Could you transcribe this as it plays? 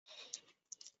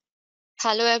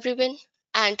Hello everyone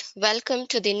and welcome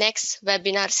to the NEx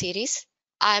Webinar series.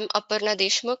 I am Aparna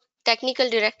Deshmukh, Technical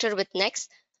Director with NEx,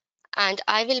 and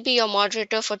I will be your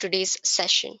moderator for today's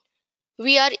session.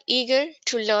 We are eager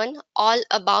to learn all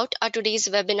about our today's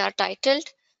webinar titled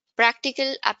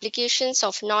Practical Applications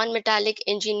of Non-Metallic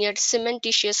Engineered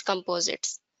Cementitious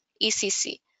Composites,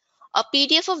 ECC. A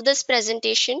PDF of this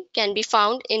presentation can be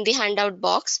found in the handout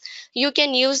box. You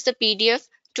can use the PDF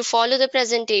to follow the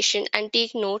presentation and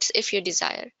take notes if you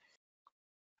desire.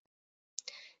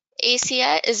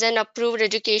 ACI is an approved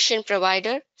education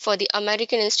provider for the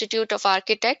American Institute of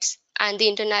Architects and the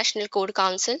International Code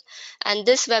Council, and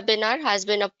this webinar has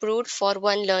been approved for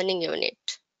one learning unit.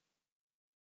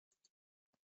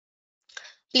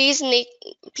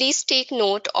 Please take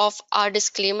note of our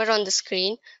disclaimer on the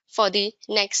screen for the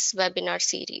next webinar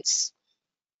series.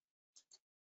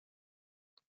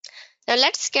 Now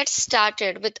let's get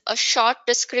started with a short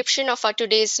description of our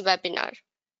today's webinar.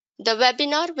 The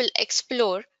webinar will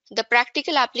explore the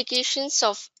practical applications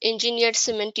of engineered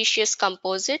cementitious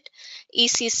composite,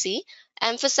 ECC,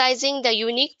 emphasizing the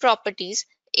unique properties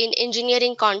in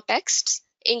engineering contexts,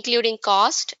 including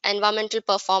cost, environmental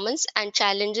performance, and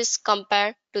challenges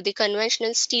compared to the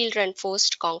conventional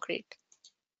steel-reinforced concrete.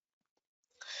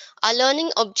 Our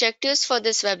learning objectives for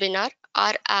this webinar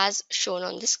are as shown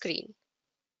on the screen.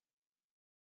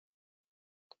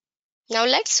 Now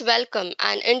let's welcome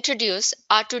and introduce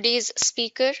our today's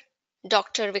speaker,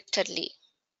 Dr. Victor Lee.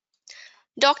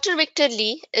 Dr. Victor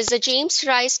Lee is a James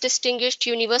Rice Distinguished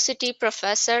University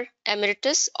Professor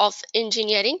Emeritus of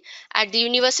Engineering at the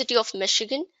University of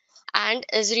Michigan and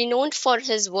is renowned for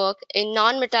his work in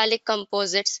non-metallic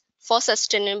composites for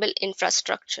sustainable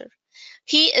infrastructure.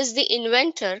 He is the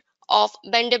inventor of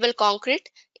bendable concrete,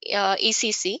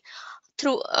 ECC.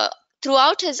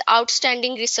 Throughout his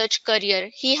outstanding research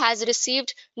career, he has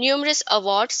received numerous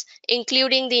awards,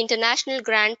 including the International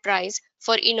Grand Prize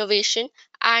for Innovation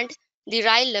and the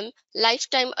Rylem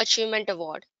Lifetime Achievement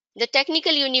Award. The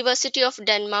Technical University of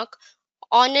Denmark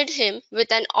honored him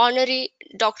with an honorary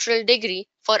doctoral degree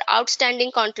for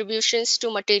outstanding contributions to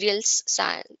materials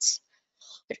science.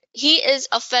 He is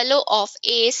a fellow of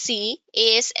ASCE,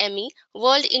 ASME,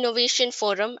 World Innovation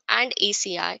Forum, and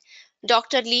ACI.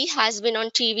 Dr. Lee has been on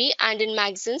TV and in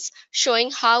magazines showing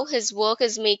how his work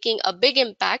is making a big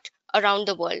impact around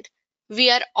the world. We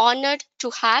are honored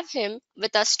to have him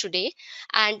with us today,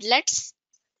 and let's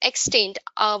extend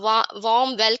a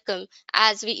warm welcome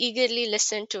as we eagerly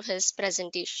listen to his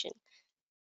presentation.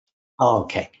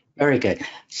 Okay, very good.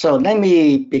 So let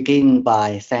me begin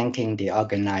by thanking the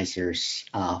organizers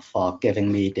for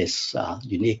giving me this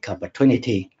unique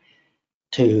opportunity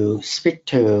to speak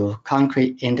to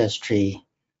concrete industry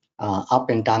up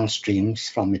and downstreams,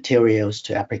 from materials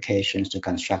to applications to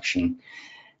construction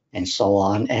and so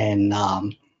on, and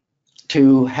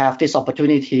to have this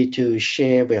opportunity to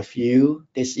share with you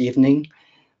this evening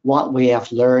what we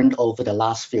have learned over the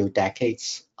last few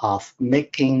decades of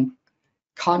making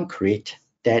concrete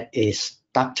that is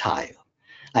ductile.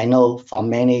 I know for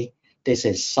many, this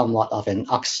is somewhat of an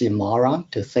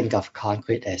oxymoron to think of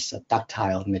concrete as a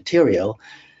ductile material,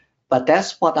 but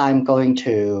that's what I'm going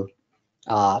to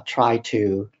try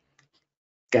to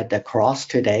get across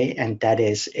today, and that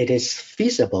is it is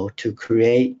feasible to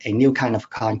create a new kind of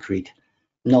concrete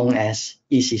known as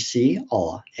ECC,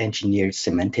 or engineered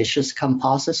cementitious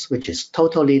composites, which is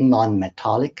totally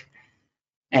non-metallic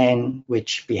and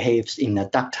which behaves in a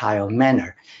ductile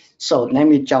manner. So let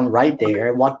me jump right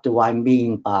there. What do I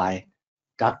mean by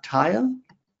ductile?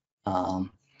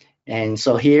 And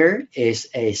so here is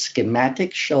a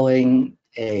schematic showing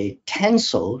a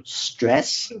tensile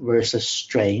stress versus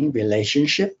strain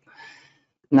relationship.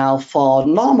 Now for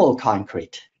normal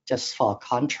concrete, just for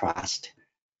contrast,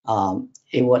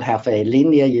 it would have a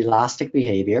linear elastic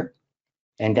behavior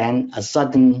and then a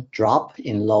sudden drop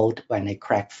in load when a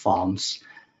crack forms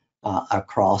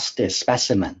across the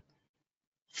specimen.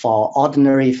 For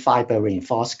ordinary fiber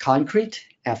reinforced concrete,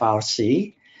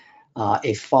 FRC,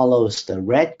 it follows the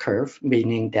red curve,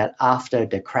 meaning that after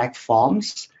the crack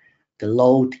forms, the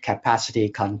load capacity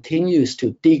continues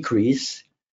to decrease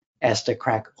as the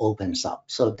crack opens up.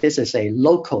 So this is a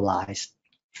localized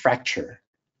fracture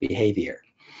behavior.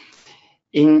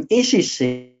 In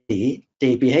ECC,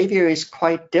 the behavior is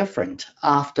quite different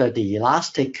after the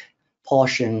elastic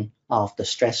portion of the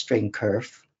stress strain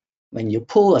curve. When you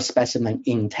pull a specimen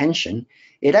in tension,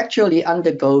 it actually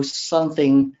undergoes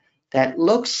something that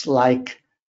looks like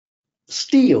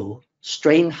steel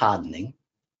strain hardening.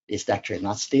 It's actually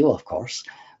not steel, of course,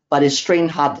 but it strain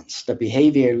hardens. The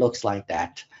behavior looks like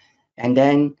that. And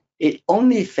then it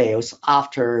only fails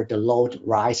after the load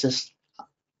rises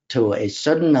to a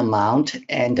certain amount,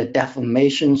 and the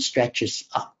deformation stretches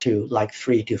up to like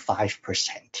 3 to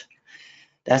 5%.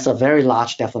 That's a very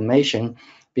large deformation,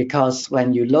 because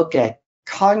when you look at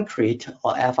concrete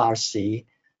or FRC,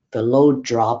 the load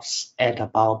drops at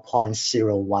about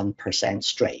 0.01%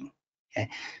 strain. Okay?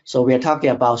 So we're talking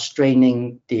about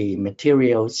straining the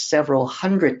material several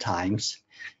hundred times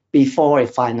before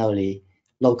it finally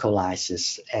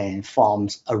localizes and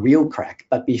forms a real crack.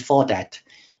 But before that,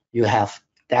 you have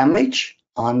damage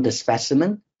on the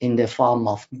specimen in the form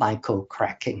of micro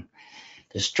cracking.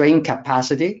 The strain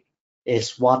capacity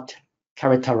is what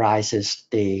characterizes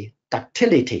the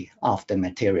ductility of the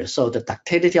material. So the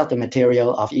ductility of the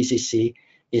material of ECC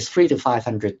is 300 to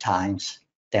 500 times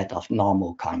that of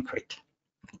normal concrete.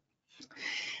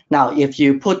 Now, if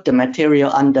you put the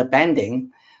material under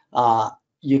bending,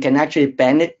 you can actually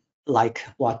bend it like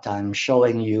what I'm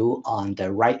showing you on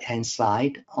the right-hand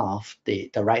side of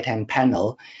the right-hand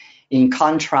panel. In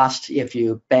contrast, if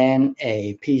you bend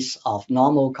a piece of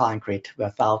normal concrete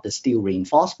without the steel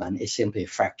reinforcement, it simply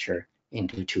fractures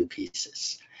into two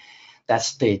pieces.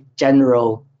 That's the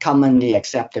general commonly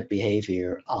accepted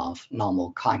behavior of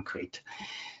normal concrete.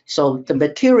 So the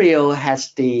material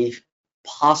has the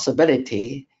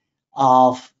possibility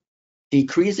of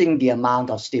decreasing the amount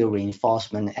of steel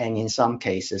reinforcement, and in some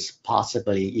cases,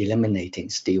 possibly eliminating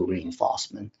steel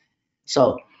reinforcement.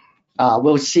 So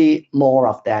we'll see more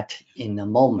of that in a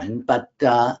moment, but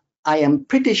I am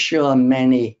pretty sure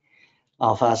many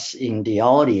of us in the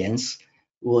audience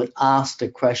would ask the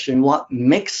question, what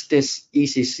makes this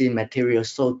ECC material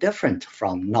so different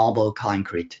from normal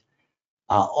concrete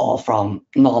or from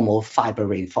normal fiber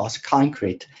reinforced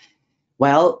concrete?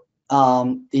 Well,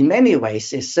 in many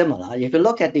ways, it's similar. If you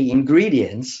look at the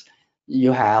ingredients,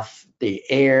 you have the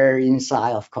air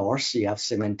inside, of course, you have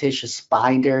cementitious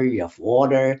binder, you have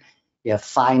water, you have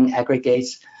fine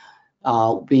aggregates.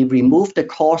 We remove the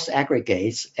coarse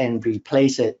aggregates and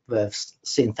replace it with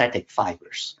synthetic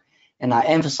fibers. And I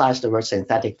emphasize the word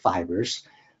synthetic fibers.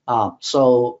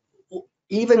 So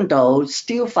even though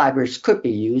steel fibers could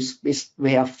be used,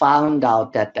 we have found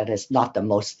out that that is not the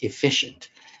most efficient.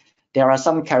 There are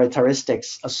some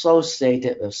characteristics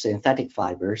associated with synthetic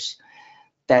fibers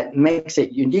that makes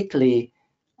it uniquely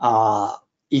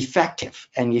effective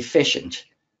and efficient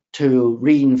to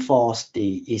reinforce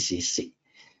the ECC.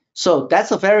 So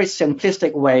that's a very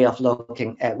simplistic way of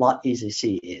looking at what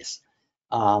ECC is.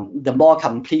 The more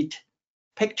complete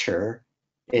picture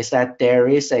is that there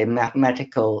is a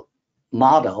mathematical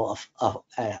model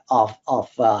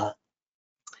of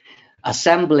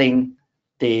assembling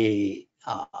the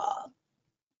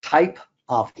type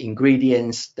of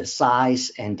ingredients, the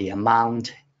size and the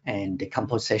amount and the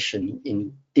composition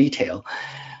in detail.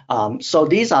 So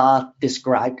these are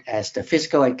described as the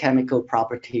physical and chemical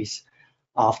properties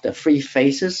of the three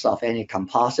phases of any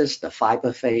composites, the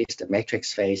fiber phase, the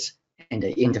matrix phase, and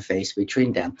the interface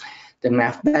between them. The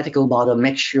mathematical model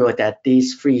makes sure that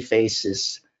these three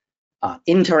phases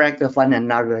interact with one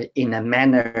another in a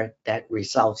manner that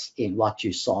results in what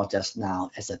you saw just now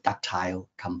as a ductile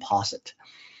composite.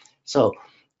 So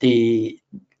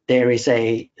there is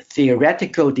a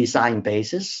theoretical design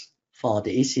basis for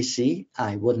the ECC.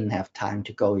 I wouldn't have time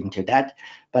to go into that,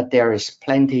 but there is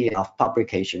plenty of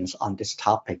publications on this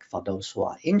topic for those who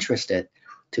are interested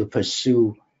to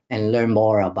pursue and learn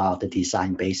more about the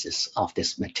design basis of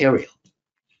this material.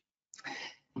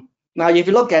 Now, if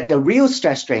you look at the real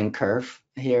stress strain curve,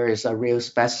 here is a real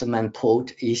specimen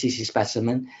pulled ECC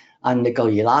specimen, undergo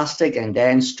elastic and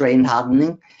then strain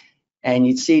hardening. And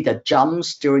you see the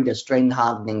jumps during the strain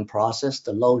hardening process,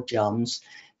 the low jumps,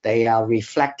 they are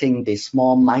reflecting the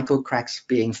small micro cracks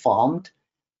being formed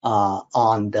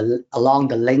along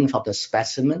the length of the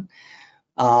specimen.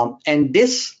 And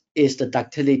this is the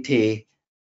ductility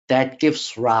that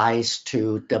gives rise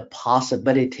to the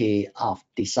possibility of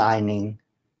designing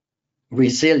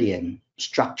resilient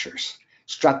structures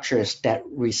that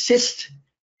resist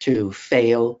to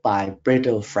fail by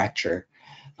brittle fracture.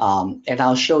 And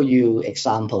I'll show you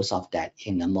examples of that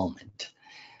in a moment.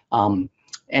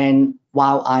 And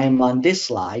while I'm on this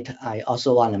slide, I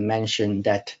also want to mention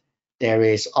that there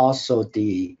is also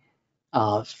the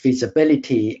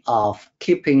feasibility of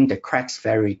keeping the cracks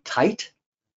very tight.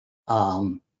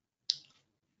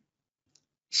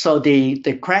 So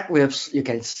the crack widths you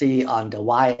can see on the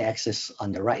y-axis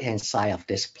on the right-hand side of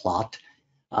this plot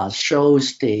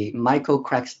shows the micro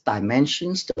cracks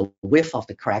dimensions, the width of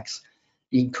the cracks,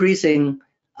 increasing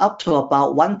up to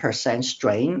about 1%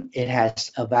 strain. It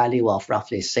has a value of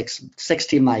roughly 60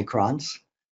 microns,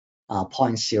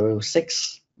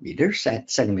 0.06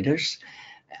 centimeters.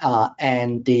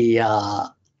 And the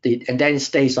and then it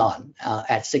stays on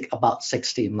at about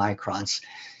 60 microns.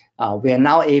 We are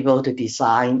now able to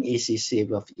design ECC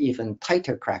with even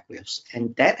tighter crack widths,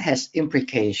 and that has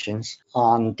implications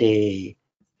on the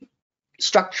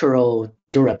structural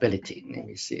durability. Let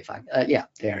me see if I, yeah,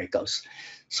 there it goes.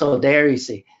 So there you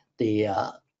see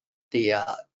the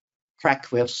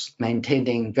crack widths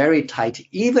maintaining very tight,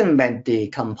 even when the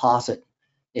composite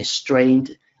is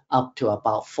strained up to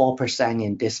about 4%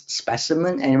 in this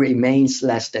specimen and remains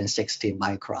less than 60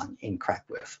 micron in crack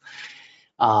width.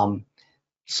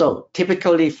 So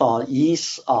typically for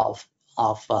ease of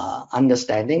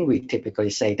understanding, we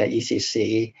typically say that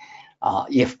ECC,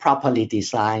 if properly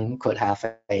designed, could have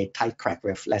a tight crack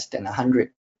width less than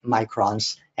 100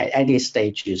 microns at any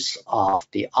stages of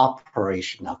the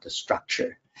operation of the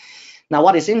structure. Now,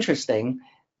 what is interesting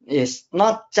is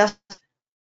not just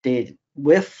the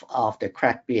width of the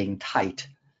crack being tight,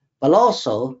 but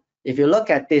also if you look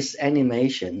at this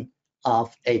animation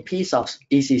of a piece of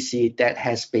ECC that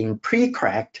has been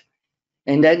pre-cracked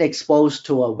and then exposed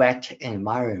to a wet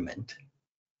environment,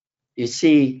 you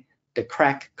see the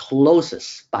crack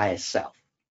closes by itself.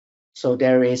 So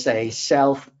there is a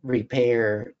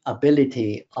self-repair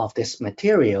ability of this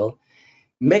material,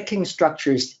 making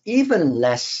structures even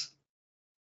less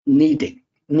needing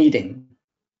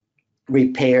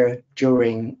repair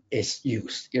during its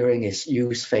use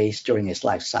phase, during its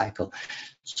life cycle.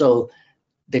 So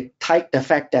the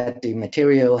fact that the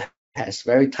material has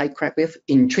very tight crack width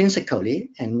intrinsically,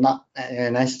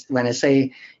 when I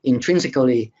say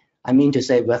intrinsically, I mean to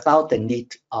say without the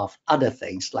need of other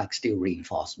things like steel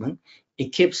reinforcement,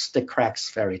 it keeps the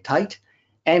cracks very tight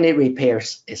and it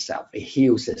repairs itself, it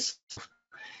heals itself.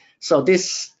 So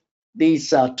these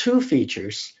two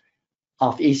features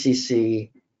of ECC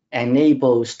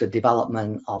enables the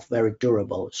development of very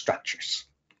durable structures.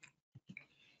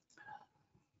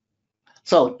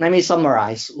 So let me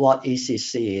summarize what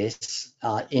ECC is.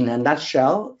 In a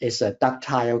nutshell, it's a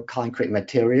ductile concrete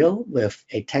material with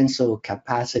a tensile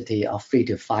capacity of 3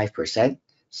 to 5%,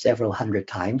 several hundred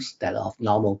times that of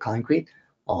normal concrete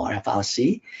or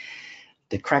FRC.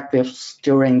 The crack widths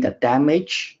during the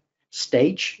damage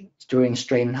stage, during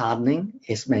strain hardening,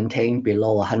 is maintained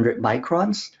below 100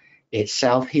 microns. It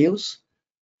self-heals,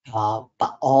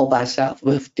 but all by itself,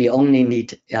 with the only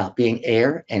need being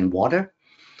air and water.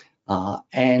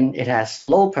 And it has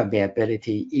low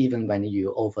permeability even when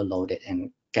you overload it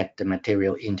and get the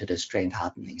material into the strain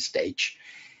hardening stage.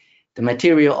 The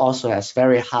material also has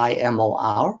very high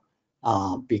MOR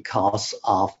because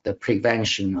of the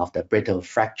prevention of the brittle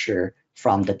fracture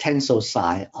from the tensile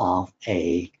side of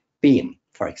a beam,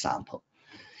 for example.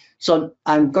 So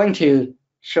I'm going to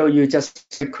show you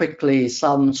just quickly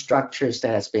some structures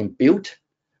that has been built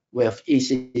with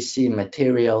ECC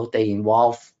material. They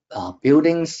involve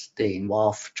buildings, they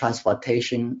involve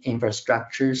transportation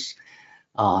infrastructures,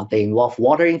 they involve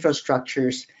water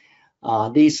infrastructures.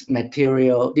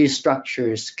 These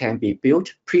structures can be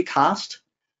built precast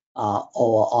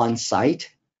or on site,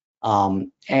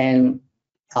 and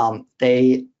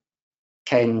they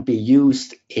can be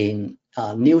used in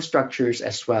new structures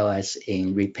as well as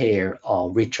in repair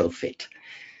or retrofit.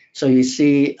 So you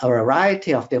see a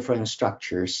variety of different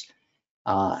structures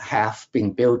have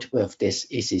been built with this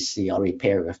ECC or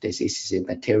repaired with this ECC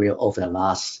material over the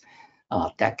last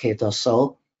decade or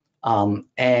so.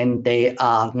 And they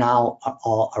are now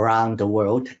all around the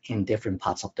world in different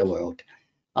parts of the world.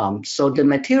 So the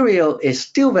material is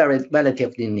still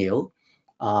relatively new,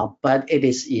 but it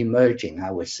is emerging,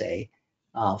 I would say,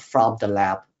 from the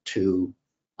lab to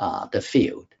the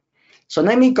field. So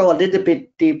let me go a little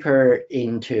bit deeper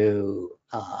into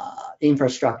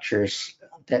infrastructures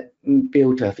that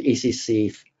built with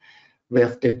ECC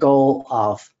with the goal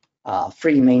of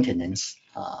free maintenance,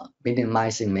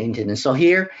 minimizing maintenance. So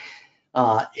here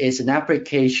is an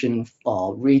application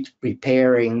for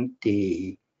repairing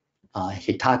the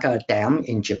Hitaka Dam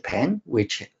in Japan,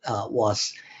 which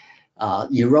was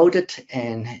eroded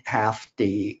and have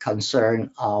the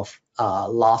concern of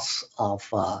loss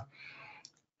of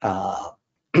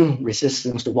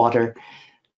resistance to water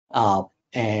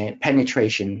and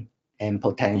penetration and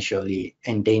potentially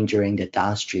endangering the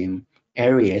downstream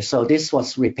area. So this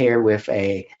was repaired with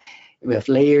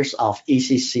layers of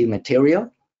ECC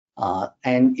material.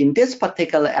 And in this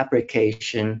particular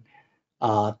application,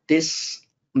 this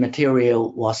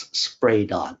material was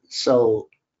sprayed on. So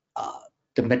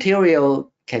the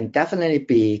material can definitely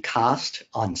be cast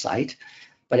on site,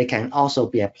 but it can also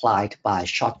be applied by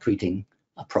shotcreting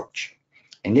approach.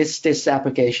 And this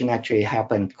application actually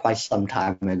happened quite some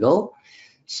time ago.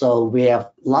 So we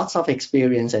have lots of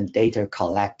experience and data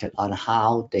collected on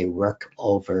how they work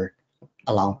over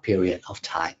a long period of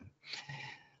time.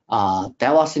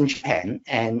 That was in Japan,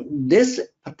 and this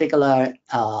particular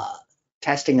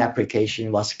testing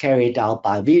application was carried out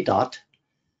by VDOT,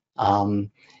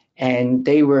 and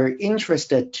they were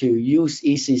interested to use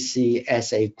ECC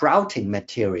as a grouting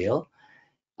material.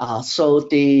 So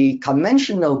the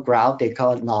conventional grout, they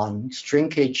call it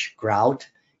non-shrinkage grout,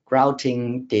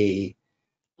 grouting the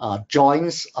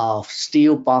joints of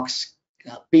steel box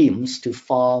beams to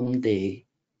form the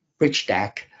bridge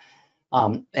deck.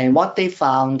 And what they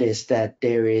found is that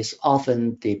there is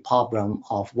often the problem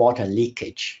of water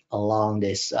leakage along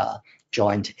this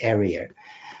joint area.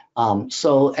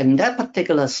 So in that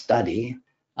particular study,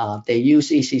 they use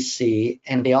ECC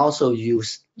and they also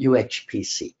use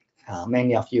UHPC.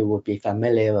 Many of you will be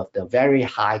familiar with the very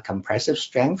high compressive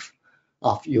strength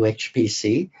of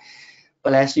UHPC.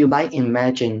 But as you might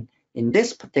imagine, in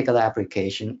this particular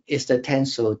application, it's the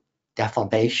tensile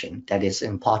deformation that is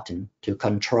important to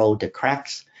control the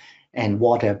cracks and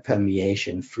water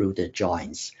permeation through the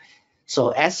joints. So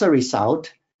as a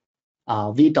result,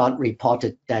 VDOT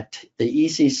reported that the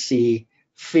ECC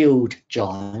filled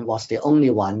joint was the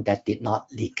only one that did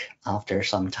not leak after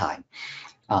some time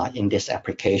in this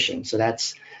application. So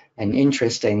that's an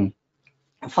interesting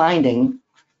finding.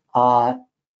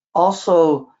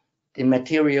 Also, the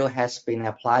material has been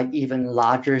applied even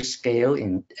larger scale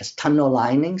as tunnel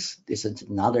linings. This is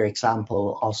another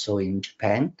example also in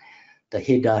Japan, the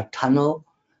Hida tunnel,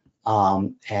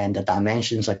 and the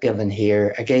dimensions are given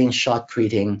here. Again,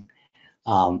 shotcreting,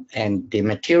 and the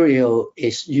material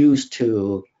is used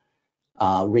to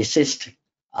resist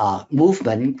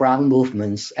movement, ground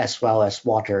movements, as well as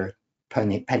water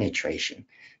penetration.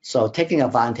 So taking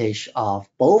advantage of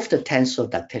both the tensile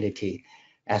ductility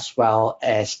as well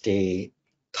as the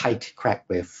tight crack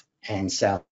width and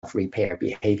self-repair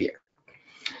behavior.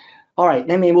 All right,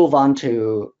 let me move on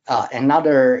to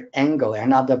another angle.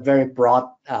 Another very broad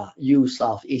use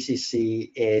of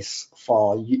ECC is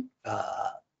for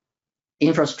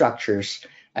infrastructures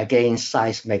against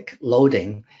seismic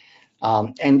loading.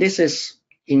 And this is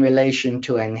in relation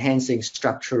to enhancing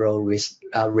structural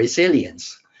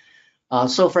resilience.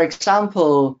 So for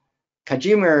example,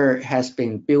 Kajima has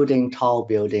been building tall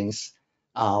buildings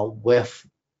with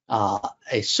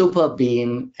a super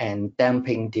beam and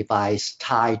damping device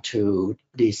tied to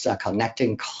these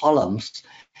connecting columns.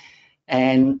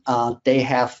 And they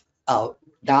have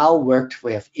now worked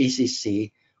with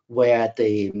ECC, where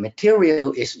the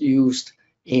material is used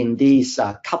in these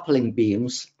coupling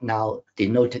beams, now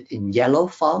denoted in yellow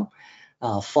form,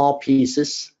 4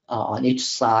 pieces on each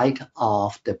side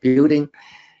of the building.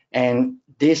 And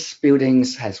this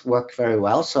buildings has worked very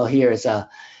well. So here is a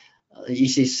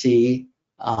ECC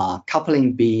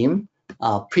coupling beam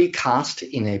precast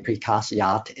in a precast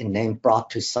yard and then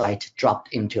brought to site,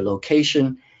 dropped into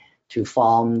location to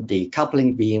form the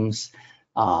coupling beams,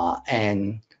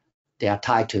 and they are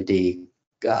tied to the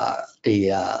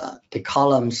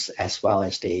columns as well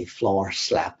as the floor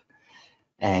slab.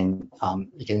 And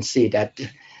you can see that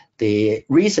the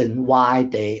reason why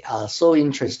they are so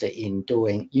interested in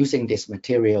using this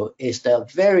material is the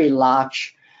very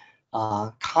large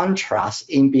contrast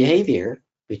in behavior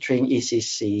between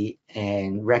ECC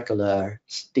and regular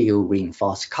steel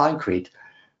reinforced concrete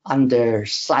under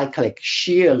cyclic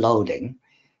shear loading,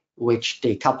 which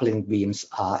the coupling beams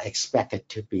are expected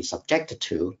to be subjected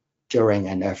to during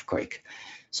an earthquake.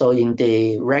 So in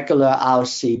the regular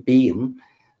RC beam,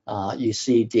 you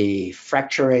see the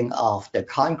fracturing of the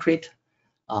concrete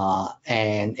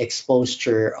and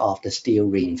exposure of the steel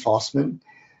reinforcement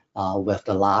with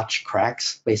the large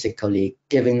cracks basically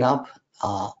giving up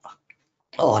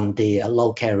on the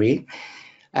load carry.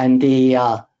 And the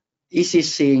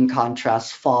ECC, in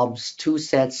contrast, forms 2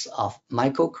 sets of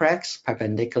micro cracks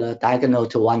perpendicular, diagonal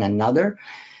to one another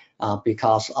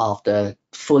because of the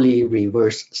fully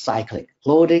reverse cyclic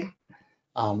loading.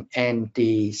 And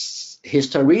the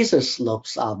hysteresis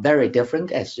slopes are very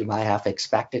different, as you might have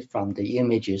expected from the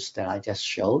images that I just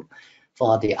showed.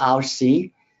 For the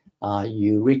RC,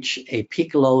 you reach a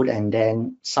peak load and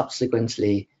then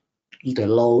subsequently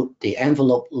the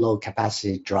envelope load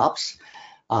capacity drops.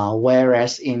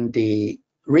 Whereas in the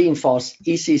reinforced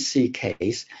ECC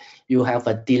case, you have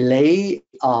a delay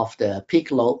of the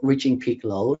peak load, reaching peak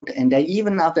load, and then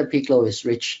even after peak load is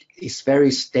reached, it's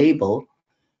very stable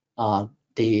of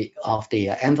the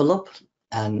envelope,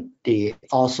 and the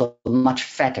also much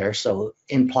fatter, so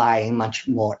implying much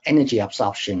more energy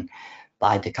absorption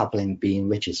by the coupling beam,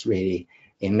 which is really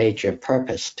a major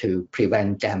purpose to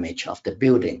prevent damage of the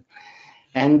building.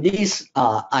 And these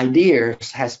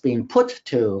ideas has been put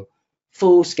to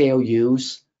full-scale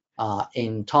use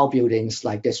in tall buildings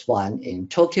like this one in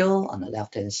Tokyo on the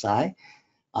left-hand side,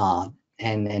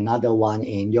 and another one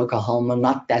in Yokohama,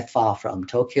 not that far from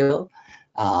Tokyo,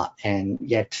 and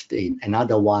yet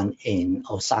another one in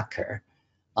Osaka.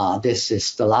 This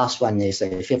is the last one is a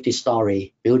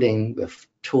 50-story building with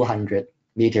 200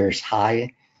 meters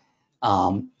high,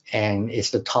 and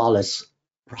it's the tallest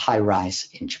high-rise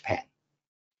in Japan.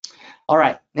 All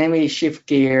right, let me shift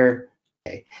gear.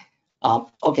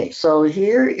 Okay, so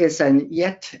here is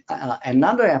yet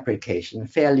another application,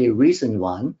 fairly recent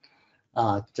one,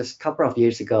 just a couple of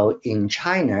years ago in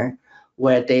China,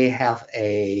 where they have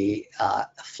a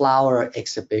flower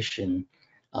exhibition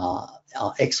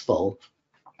expo,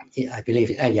 I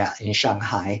believe, in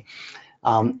Shanghai.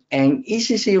 And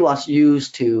ECC was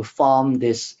used to form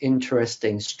this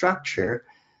interesting structure,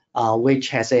 which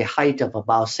has a height of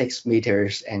about 6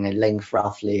 meters and a length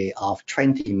roughly of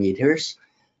 20 meters.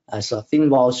 So a thin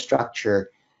wall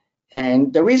structure.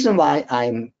 And the reason why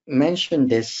I mentioned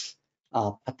this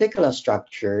particular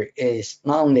structure is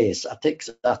not only its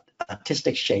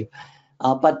artistic shape,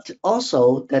 but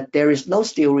also that there is no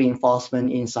steel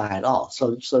reinforcement inside at all.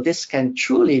 So this can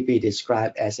truly be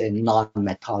described as a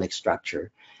non-metallic structure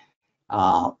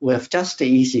with just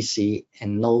the ECC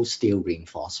and no steel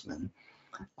reinforcement.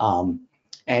 And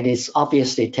it's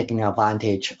obviously taking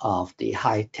advantage of the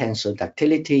high tensile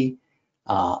ductility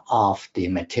of the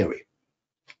material.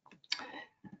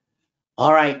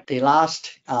 All right, the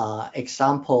last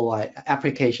example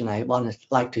application I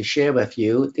like to share with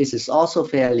you. This is also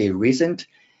fairly recent.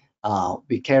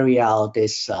 We carry out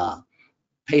this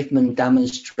pavement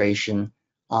demonstration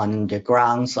on the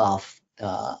grounds of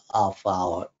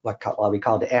our what we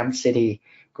call the M City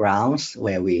grounds,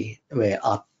 where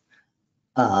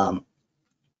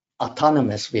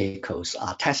autonomous vehicles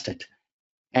are tested.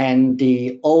 And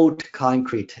the old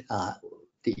concrete,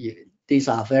 these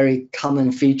are very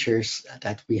common features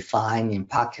that we find in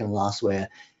parking lots where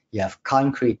you have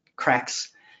concrete cracks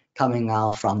coming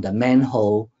out from the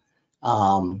manhole.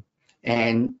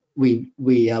 And we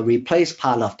replaced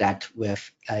part of that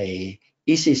with a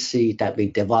ECC that we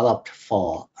developed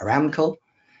for Aramco.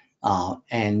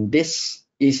 And this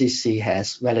ECC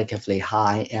has relatively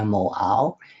high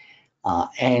MOR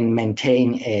and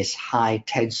maintain its high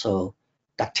tensile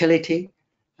ductility.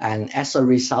 And as a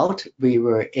result, we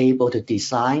were able to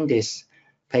design this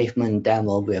pavement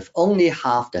demo with only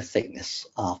half the thickness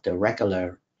of the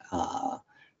regular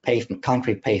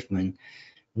concrete pavement,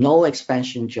 no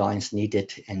expansion joints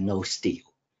needed, and no steel.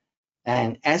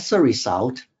 And as a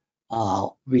result,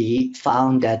 we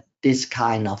found that this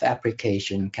kind of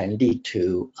application can lead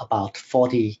to about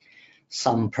 40%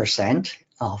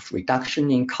 of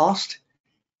reduction in cost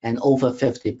and over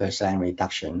 50%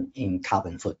 reduction in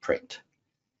carbon footprint.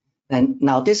 And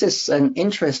now this is an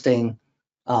interesting,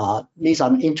 these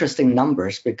are interesting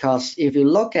numbers, because if you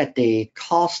look at the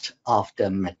cost of the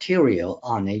material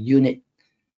on a unit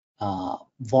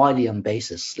volume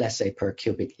basis, let's say per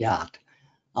cubic yard,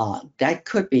 that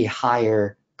could be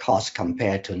higher cost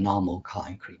compared to normal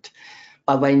concrete.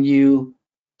 But when you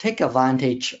take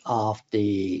advantage of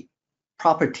the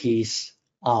properties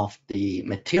of the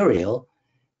material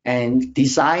and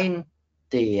design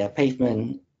the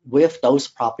pavement with those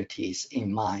properties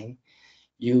in mind,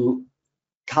 you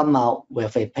come out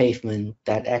with a pavement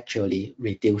that actually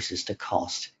reduces the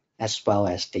cost as well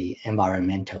as the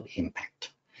environmental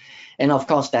impact. And of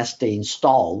course, that's the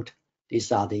installed.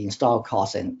 These are the installed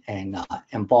costs and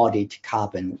embodied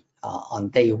carbon on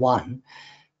day one.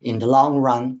 In the long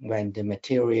run, when the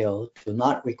material do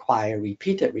not require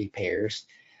repeated repairs,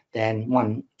 then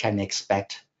one can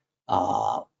expect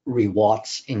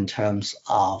rewards in terms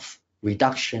of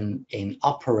reduction in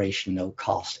operational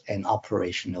cost and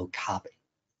operational carbon.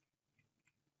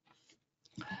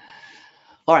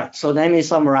 All right, so let me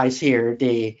summarize here.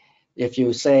 If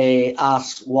you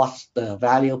ask what's the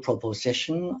value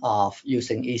proposition of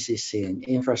using ECC in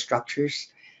infrastructures,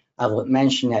 I would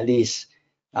mention at least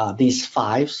these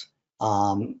 5.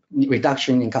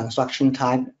 Reduction in construction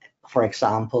time, for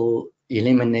example,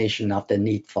 elimination of the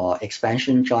need for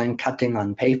expansion joint cutting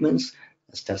on pavements.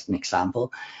 That's just an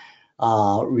example.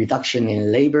 Reduction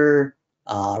in labor,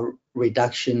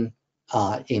 reduction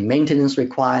in maintenance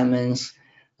requirements.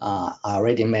 I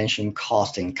already mentioned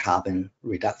cost and carbon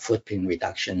footprint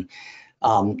reduction.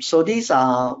 So these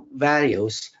are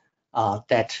values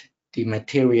that the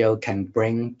material can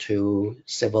bring to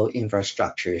civil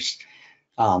infrastructures.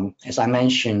 As I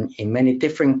mentioned, in many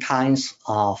different kinds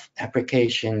of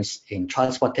applications, in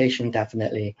transportation,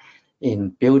 definitely, in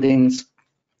buildings,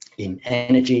 in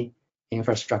energy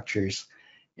infrastructures,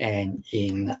 and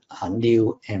in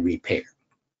new and repair.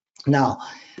 Now,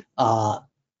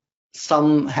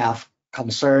 some have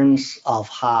concerns of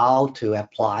how to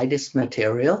apply this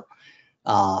material.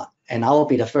 And I will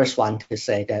be the first one to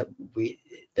say that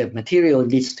the material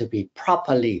needs to be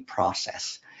properly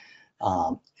processed.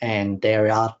 And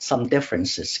there are some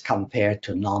differences compared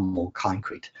to normal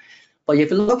concrete. But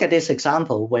if you look at this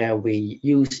example where we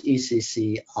use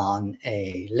ECC on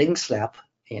a link slab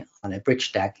on a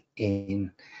bridge deck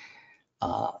in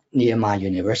near my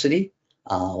university,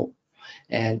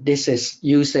 and this is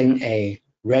using a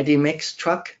ready-mix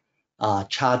truck,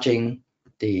 charging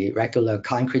the regular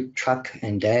concrete truck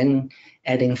and then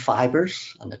adding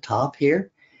fibers on the top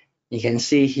here. You can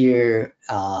see here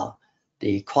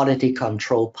the quality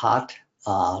control part,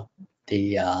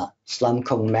 the slump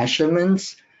cone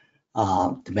measurements.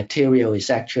 The material is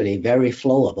actually very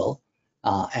flowable,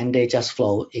 and they just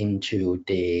flow into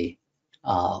the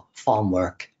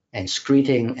formwork and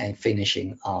screeding and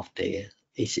finishing of the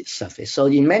surface. So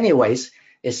in many ways,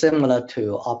 it's similar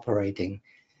to operating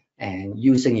and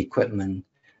using equipment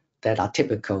that are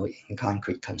typical in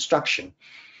concrete construction.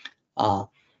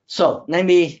 So let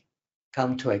me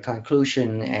come to a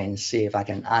conclusion and see if I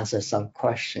can answer some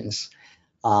questions.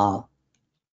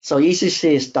 So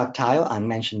ECC is ductile. I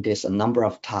mentioned this a number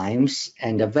of times,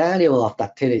 and the value of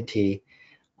ductility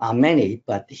are many,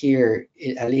 but here,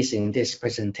 at least in this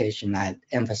presentation, I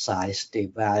emphasize the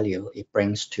value it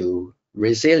brings to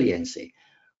resiliency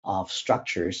of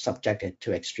structures subjected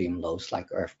to extreme loads like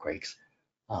earthquakes.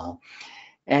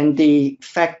 And the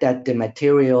fact that the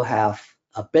material have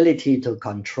ability to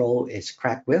control its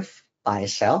crack width by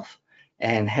itself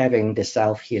and having the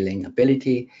self-healing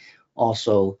ability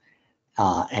also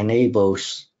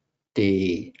enables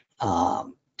the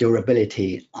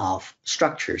durability of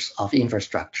structures, of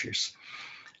infrastructures.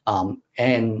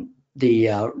 And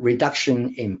the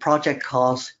reduction in project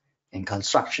costs and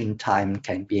construction time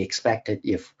can be expected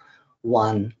if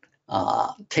one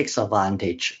takes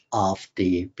advantage of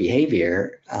the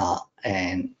behavior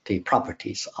and the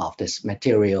properties of this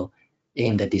material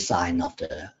in the design of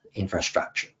the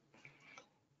infrastructure.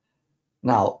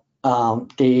 Now,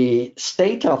 the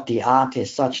state of the art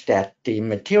is such that the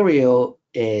material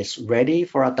is ready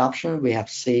for adoption. We have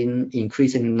seen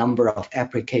increasing number of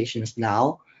applications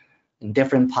now in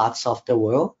different parts of the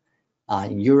world,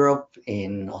 in Europe,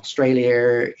 in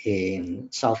Australia, in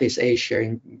Southeast Asia,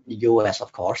 in the US,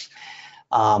 of course,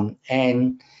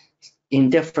 and in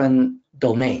different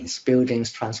domains,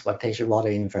 buildings, transportation, water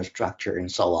infrastructure,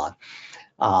 and so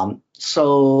on.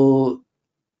 So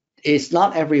it's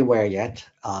not everywhere yet.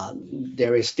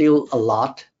 There is still a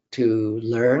lot to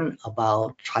learn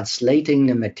about translating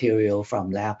the material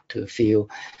from lab to field,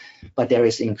 but there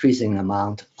is increasing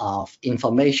amount of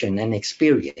information and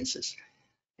experiences.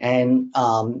 And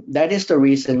that is the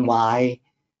reason why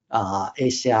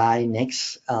ACI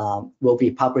NEx will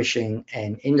be publishing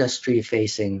an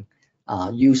industry-facing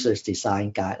users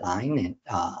design guideline and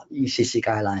ECC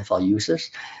guideline for users.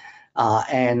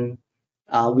 And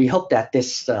we hope that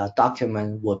this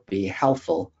document would be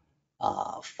helpful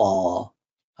for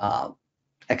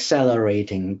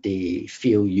accelerating the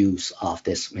field use of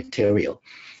this material.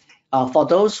 For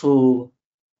those who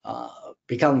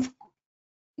become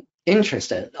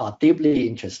interested or deeply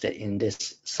interested in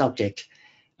this subject,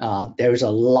 there is a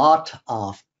lot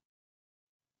of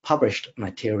published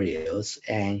materials,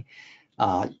 and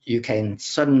you can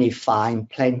certainly find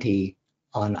plenty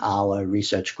on our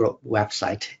research group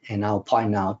website, and I'll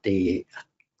point out the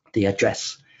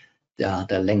address,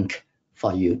 the link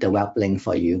for you, the web link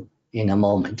for you in a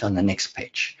moment on the next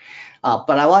page.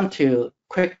 But I want to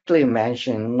quickly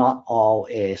mention not all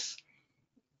is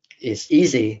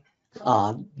easy.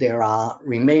 There are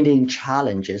remaining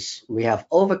challenges. We have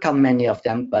overcome many of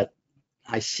them, but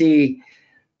I see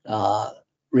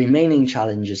remaining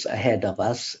challenges ahead of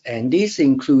us. And these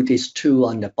include these two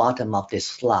on the bottom of this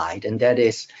slide, and that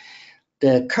is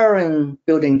the current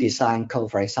building design code,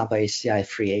 for example, ACI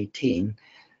 318.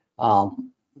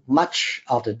 Much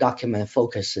of the document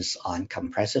focuses on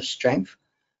compressive strength,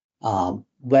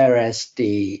 whereas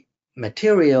the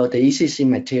material, the ECC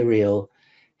material,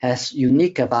 has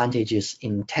unique advantages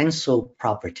in tensile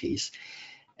properties.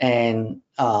 And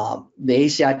the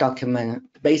ACI document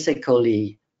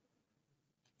basically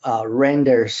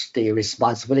renders the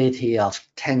responsibility of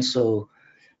tensile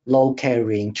load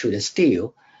carrying to the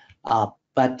steel.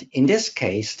 But in this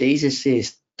case, the ECC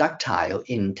is ductile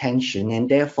in tension, and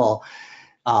therefore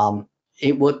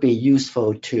it would be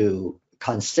useful to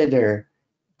consider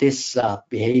this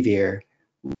behavior,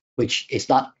 which is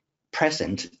not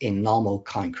present in normal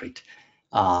concrete,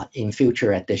 in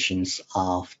future editions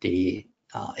of the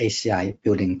ACI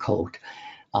building code.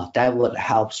 That would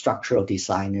help structural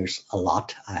designers a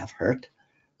lot, I have heard.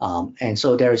 And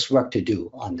so there is work to do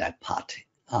on that part.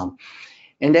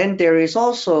 And then there is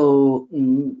also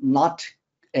not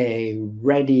a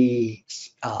ready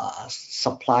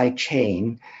supply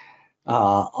chain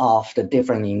of the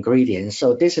different ingredients.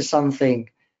 So this is something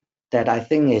that I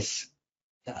think is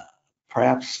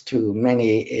perhaps to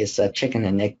many is a chicken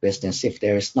and egg business. If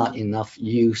there is not enough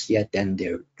use yet, then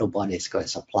nobody is going to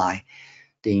supply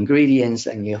the ingredients,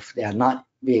 and if they are not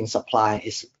being supplied,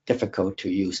 it's difficult to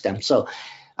use them. So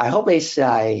I hope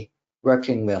ACI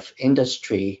working with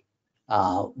industry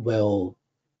will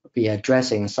be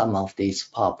addressing some of these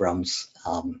problems,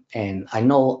 and I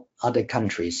know other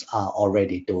countries are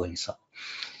already doing so.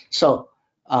 So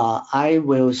I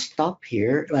will stop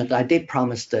here, but I did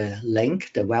promise the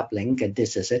link, the web link, and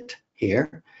this is it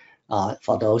here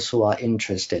for those who are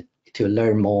interested to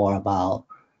learn more about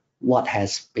what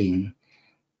has been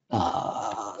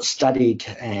studied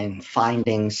and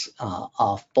findings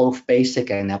of both basic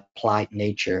and applied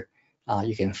nature.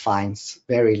 You can find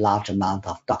very large amount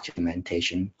of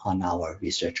documentation on our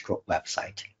research group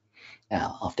website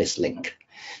of this link.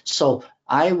 So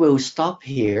I will stop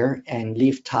here and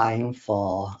leave time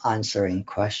for answering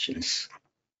questions.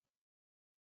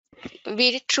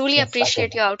 We truly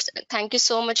appreciate your thank you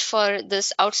so much for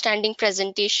this outstanding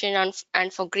presentation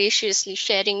and for graciously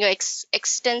sharing your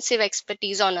extensive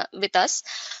expertise with us.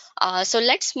 So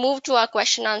let's move to our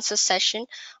question answer session.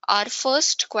 Our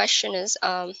first question is,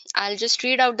 I'll just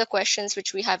read out the questions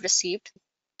which we have received.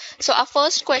 So our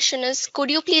first question is,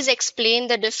 could you please explain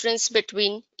the difference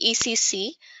between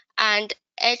ECC and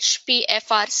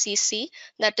HPFRCC,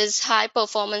 that is high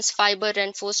performance fiber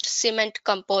reinforced cement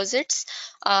composites,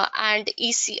 and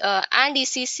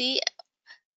ECC?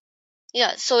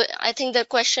 Yeah, so I think the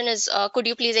question is, could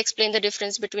you please explain the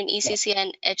difference between ECC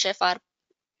and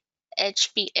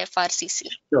HPFRCC?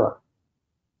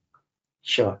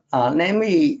 Sure. Let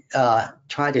me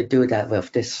try to do that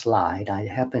with this slide. I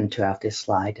happen to have this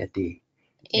slide at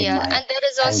and there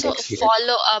is also a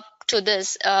follow-up to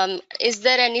this. Is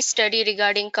there any study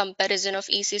regarding comparison of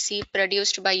ECC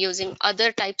produced by using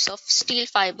other types of steel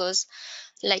fibers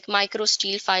like micro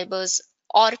steel fibers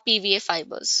or PVA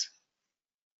fibers?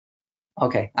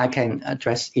 Okay, I can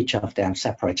address each of them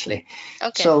separately.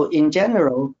 Okay. So in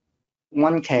general,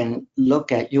 one can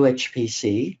look at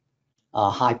UHPC,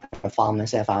 high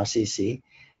performance FRCC,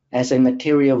 as a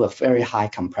material with very high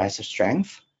compressive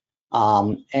strength.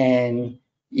 And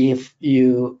if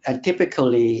you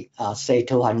typically say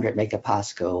 200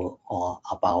 megapascal or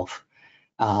above,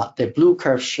 the blue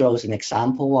curve shows an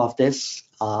example of this.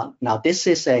 Now this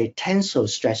is a tensile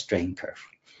stress strain curve.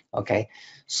 Okay,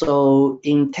 so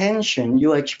in tension,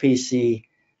 UHPC,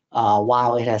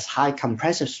 while it has high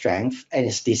compressive strength and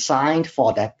is designed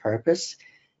for that purpose,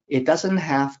 it doesn't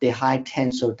have the high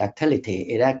tensile ductility.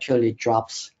 It actually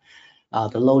drops,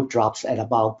 the load drops at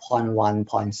about 0.1,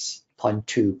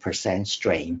 0.2%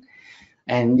 strain.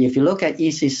 And if you look at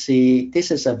ECC,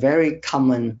 this is a very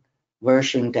common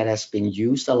version that has been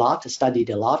used a lot,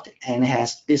 studied a lot, and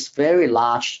has this very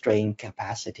large strain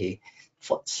capacity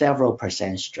for several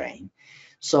percent strain.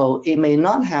 So it may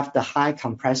not have the high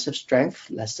compressive strength,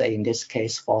 let's say in this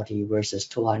case 40 versus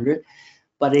 200,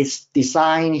 but it's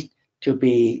designed to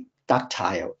be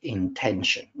ductile in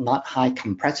tension, not high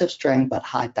compressive strength, but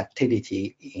high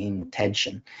ductility in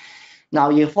tension. Now,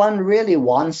 if one really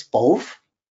wants both,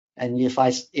 and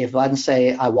if one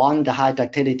say I want the high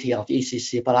ductility of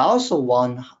ECC, but I also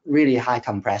want really high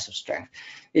compressive strength,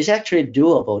 it's actually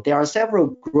doable. There are several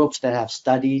groups that have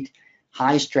studied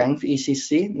high strength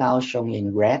ECC, now shown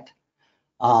in red.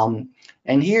 And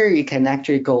here you can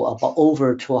actually go about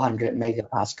over 200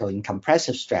 megapascal in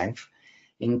compressive strength.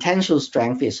 In tensile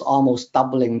strength is almost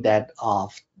doubling that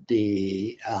of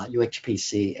the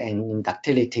UHPC, and in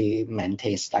ductility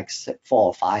maintains like 4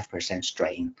 or 5%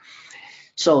 strain.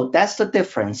 So that's the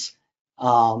difference.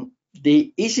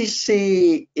 The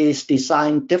ECC is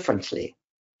designed differently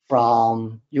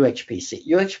from UHPC.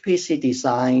 UHPC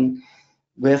designed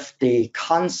with the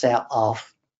concept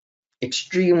of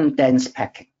extreme dense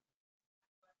packing,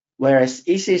 whereas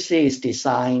ECC is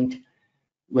designed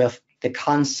with the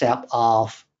concept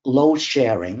of load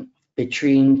sharing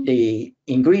between the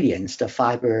ingredients, the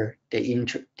fiber, the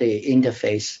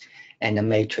interface, and the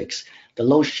matrix. The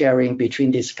load sharing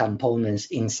between these components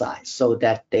inside so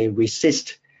that they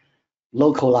resist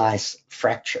localized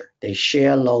fracture. They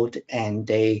share load and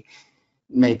they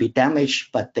may be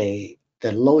damaged, but the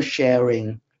load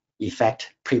sharing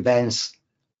effect prevents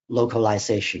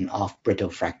localization of brittle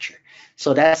fracture.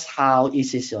 So that's how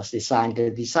ECC was designed. The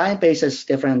design basis is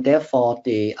different, therefore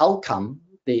the outcome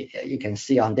you can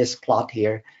see on this plot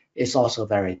here is also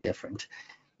very different.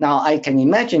 Now, I can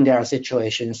imagine there are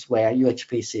situations where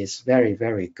UHPC is very,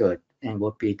 very good and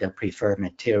would be the preferred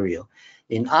material.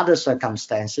 In other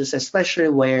circumstances, especially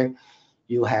where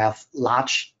you have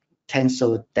large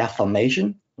tensile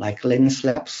deformation, like link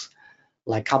slips,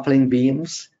 like coupling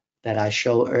beams that I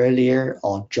showed earlier,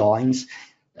 or joints,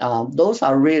 those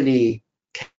are really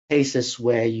cases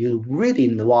where you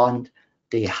really want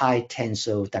the high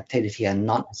tensile ductility and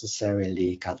not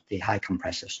necessarily the high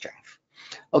compressive strength.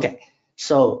 Okay,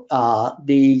 so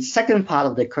the second part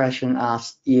of the question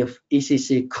asks if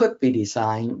ECC could be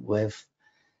designed with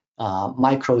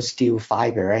micro steel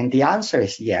fiber, and the answer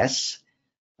is yes.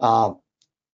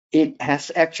 It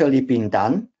has actually been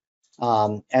done.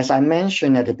 As I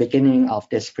mentioned at the beginning of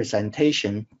this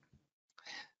presentation,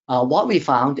 what we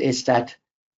found is that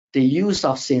the use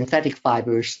of synthetic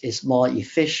fibers is more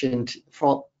efficient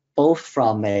both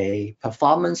from a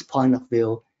performance point of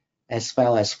view as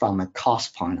well as from a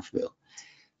cost point of view.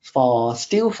 For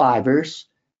steel fibers,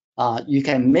 you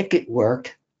can make it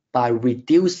work by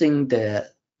reducing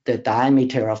the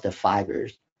diameter of the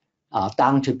fibers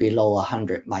down to below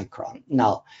 100 micron.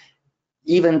 Now,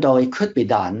 even though it could be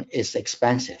done, it's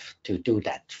expensive to do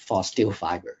that for steel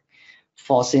fiber.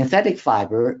 For synthetic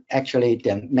fiber, actually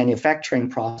the manufacturing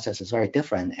process is very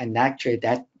different, and actually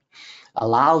that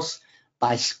allows,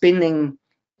 by spinning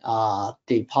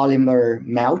the polymer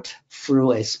melt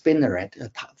through a spinneret,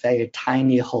 a very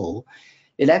tiny hole,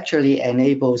 it actually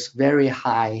enables very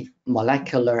high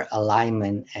molecular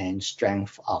alignment and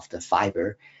strength of the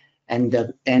fiber, and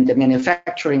the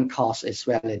manufacturing cost is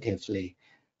relatively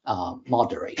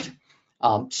moderate.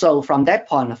 So from that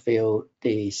point of view,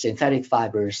 the synthetic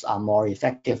fibers are more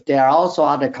effective. There are also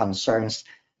other concerns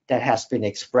that has been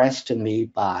expressed to me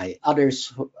by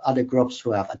other groups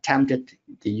who have attempted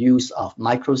the use of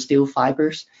micro steel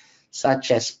fibers, such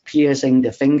as piercing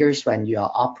the fingers when you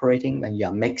are operating, when you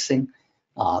are mixing.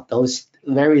 Those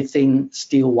very thin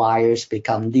steel wires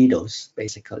become needles,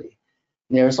 basically.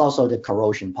 There's also the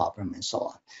corrosion problem and so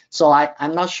on. So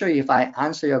I'm not sure if I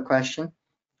answer your question,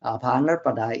 Aparna,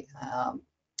 but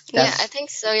yeah, I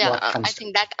think so. Yeah, I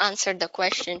think that answered the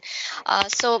question.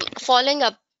 So following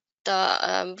up,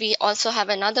 we also have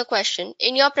another question.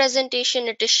 In your presentation,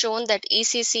 it is shown that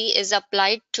ECC is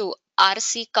applied to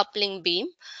RC coupling beam.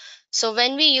 So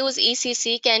when we use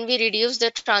ECC, can we reduce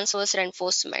the transverse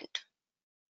reinforcement?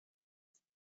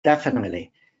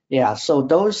 Definitely. Yeah, so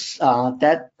those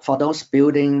for those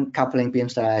building coupling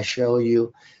beams that I show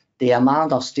you, the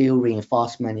amount of steel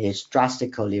reinforcement is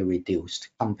drastically reduced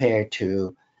compared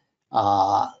to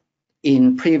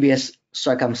in previous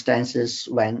circumstances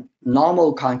when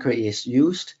normal concrete is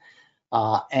used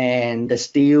and the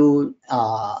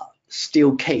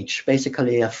steel cage,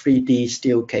 basically a 3D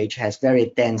steel cage, has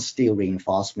very dense steel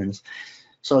reinforcements.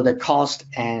 So the cost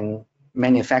and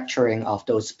manufacturing of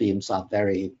those beams are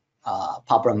very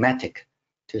problematic,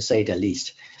 to say the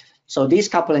least. So these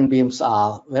coupling beams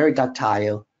are very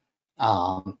ductile,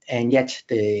 and yet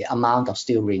the amount of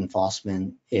steel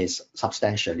reinforcement is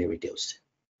substantially reduced.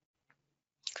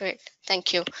 Great,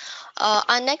 thank you.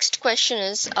 Our next question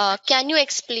is, can you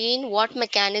explain what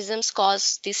mechanisms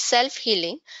cause the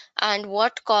self-healing and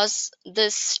what cause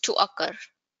this to occur?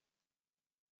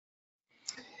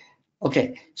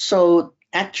 Okay, so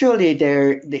actually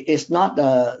there is not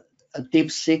a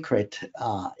deep secret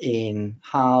in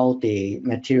how the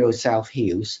material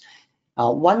self-heals.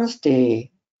 Once the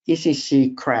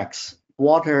ECC cracks,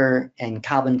 water and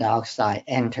carbon dioxide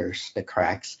enters the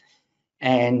cracks,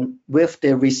 and with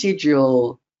the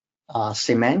residual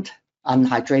cement,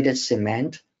 unhydrated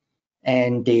cement,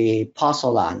 and the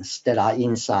pozzolans that are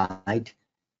inside,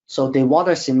 so the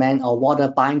water cement or water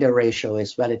binder ratio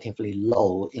is relatively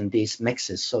low in these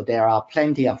mixes. So there are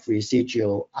plenty of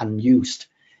residual unused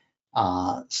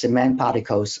cement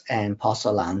particles and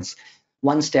pozzolans.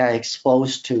 Once they are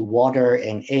exposed to water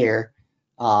and air,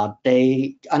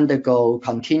 they undergo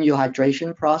continued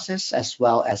hydration process as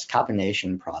well as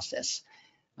carbonation process.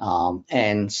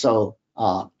 And so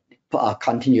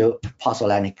continued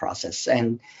pozzolanic process.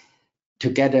 And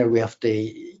together with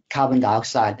the carbon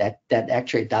dioxide that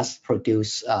actually does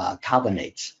produce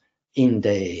carbonates in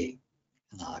the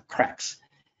cracks.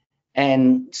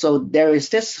 And so there is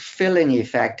this filling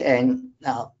effect. And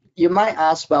you might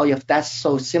ask, well, if that's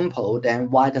so simple,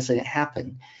 then why does it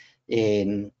happen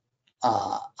in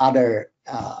other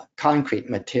concrete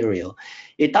material?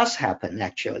 It does happen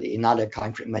actually in other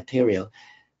concrete material.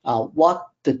 What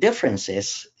the difference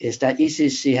is that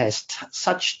ECC has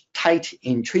such tight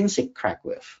intrinsic crack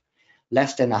width,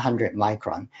 less than 100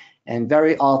 micron, and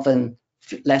very often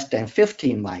less than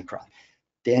 15 micron.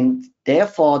 then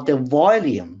therefore the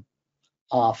volume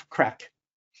of crack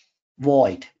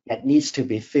void that needs to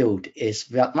be filled is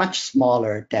much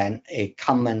smaller than a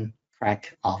common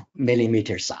crack of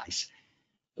millimeter size,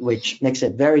 which makes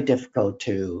it very difficult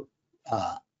to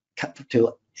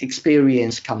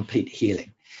experience complete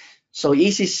healing. So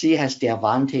ECC has the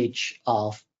advantage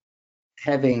of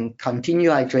having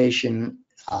continued hydration,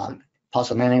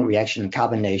 post-magnetic reaction,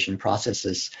 carbonation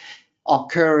processes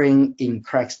occurring in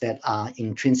cracks that are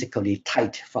intrinsically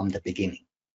tight from the beginning.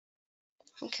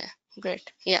 Okay,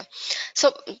 great. Yeah.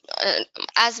 So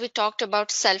as we talked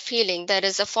about self-healing, there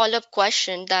is a follow-up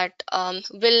question that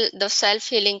will the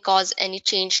self-healing cause any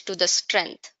change to the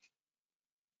strength?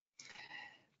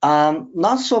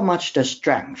 Not so much the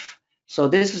strength. So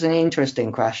this is an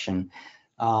interesting question.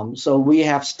 So we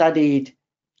have studied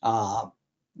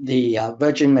the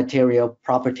virgin material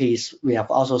properties. We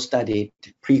have also studied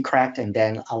pre-cracked and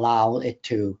then allow it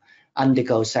to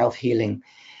undergo self-healing.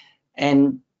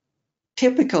 And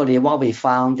typically what we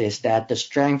found is that the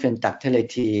strength and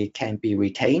ductility can be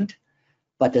retained,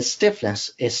 but the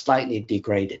stiffness is slightly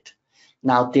degraded.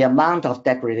 Now, the amount of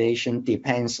degradation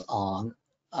depends on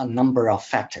a number of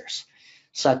factors,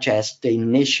 such as the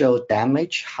initial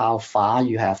damage, how far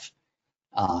you have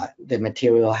the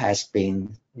material has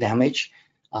been damaged.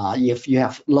 If you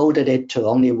have loaded it to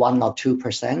only 1 or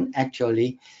 2%,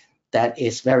 actually, that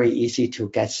is very easy to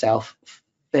get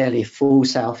fairly full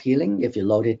self-healing. If you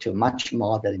load it to much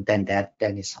more than that,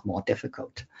 then it's more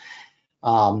difficult.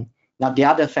 Now, the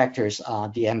other factors are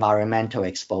the environmental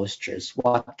exposures.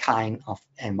 What kind of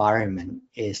environment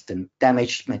is the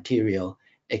damaged material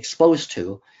exposed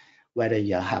to? Whether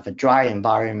you have a dry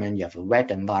environment, you have a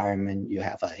wet environment, you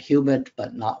have a humid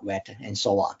but not wet, and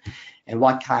so on. And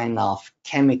what kind of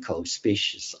chemical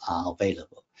species are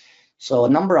available. So a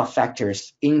number of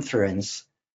factors influence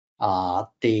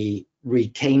the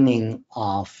retaining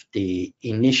of the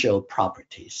initial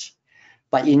properties.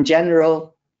 But in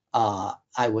general,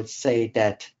 I would say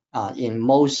that in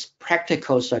most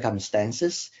practical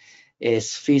circumstances,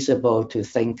 it's feasible to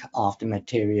think of the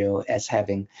material as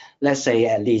having, let's say,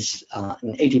 at least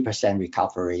an 80%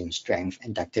 recovery in strength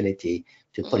and ductility,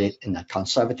 to put it in a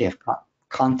conservative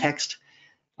context.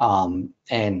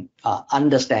 And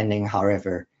understanding,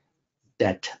 however,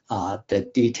 that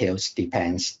the details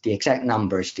depends, the exact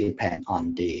numbers depend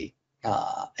on the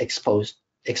exposed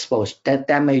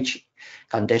damage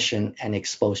condition and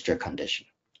exposure condition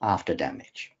after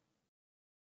damage.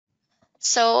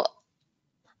 So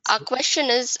our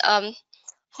question is,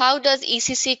 how does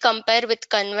ECC compare with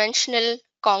conventional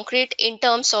concrete in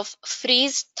terms of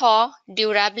freeze, thaw,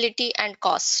 durability, and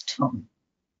cost?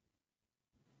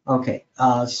 Okay,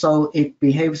 so it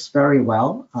behaves very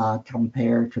well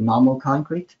compared to normal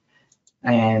concrete.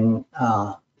 And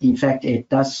in fact, it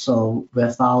does so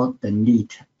without the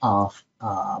need of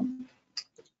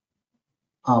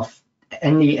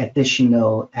any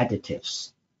additional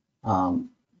additives.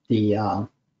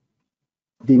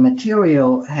 The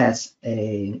material has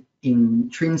an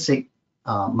intrinsic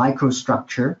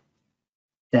microstructure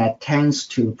that tends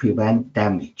to prevent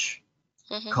damage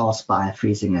caused by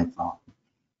freezing and thaw.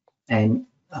 And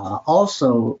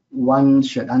also, one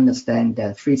should understand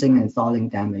that freezing and thawing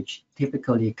damage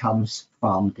typically comes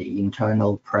from the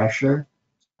internal pressure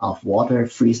of water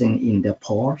freezing in the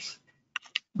pores,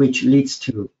 which leads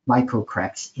to micro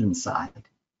cracks inside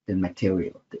the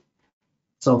material.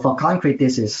 So for concrete,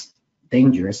 this is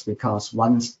dangerous because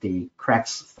once the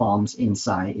cracks forms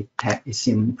inside, it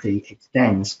simply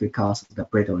extends because of the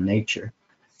brittle nature.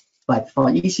 But for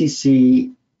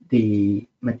ECC, the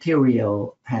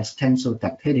material has tensile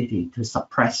ductility to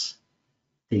suppress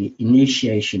the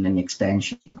initiation and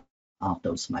extension of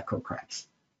those microcracks.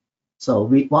 So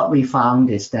what we found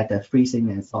is that the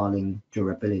freezing and thawing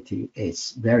durability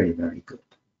is very, very good.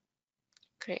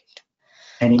 Great.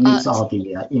 And it meets all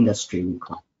the industry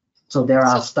requirements. So there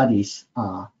are studies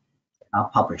are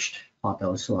published for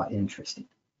those who are interested.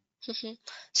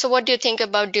 So what do you think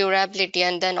about durability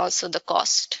and then also the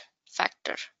cost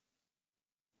factor?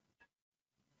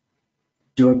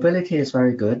 Durability is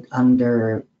very good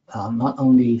under not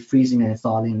only freezing and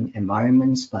thawing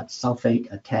environments, but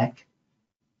sulfate attack.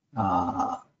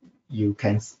 You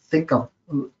can think of,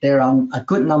 there are a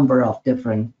good number of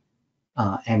different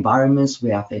environments we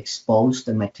have exposed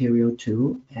the material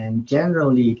to, and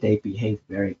generally they behave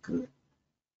very good.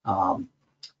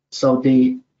 So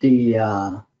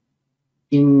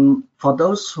for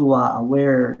those who are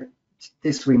aware,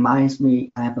 this reminds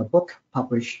me, I have a book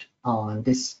published on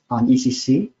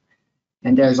ECC,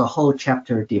 and there's a whole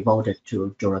chapter devoted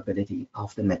to durability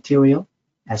of the material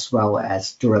as well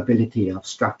as durability of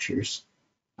structures.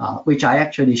 which I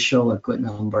actually show a good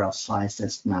number of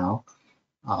slices now,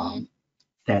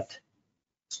 that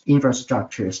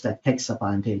infrastructures that takes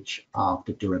advantage of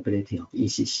the durability of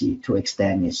ECC to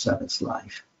extend its service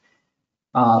life.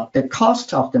 The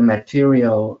cost of the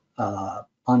material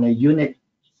on a unit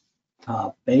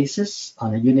basis,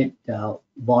 on a unit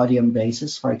volume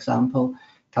basis, for example,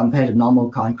 compared to normal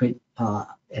concrete,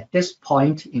 at this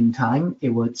point in time, it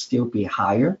would still be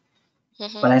higher.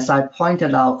 But as I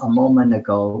pointed out a moment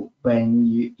ago,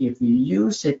 if you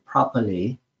use it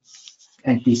properly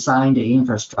and design the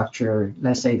infrastructure,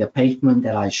 let's say the pavement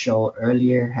that I showed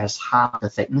earlier has half the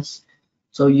thickness.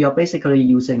 So you're basically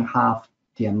using half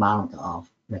the amount of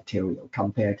material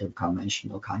compared to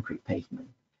conventional concrete pavement.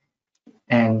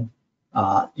 And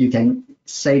you can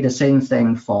say the same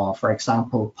thing for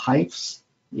example, pipes.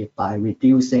 If by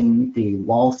reducing the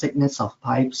wall thickness of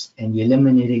pipes and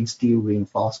eliminating steel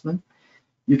reinforcement,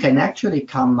 you can actually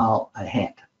come out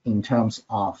ahead in terms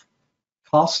of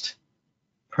cost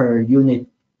per unit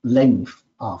length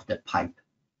of the pipe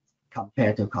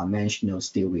compared to conventional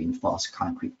steel reinforced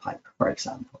concrete pipe, for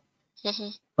example.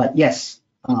 But yes,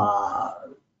 on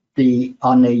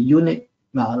a unit,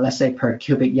 let's say per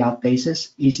cubic yard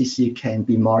basis, ECC can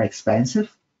be more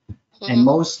expensive, and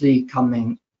mostly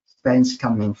expense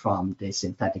coming from the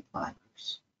synthetic fibers.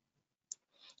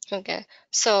 Okay,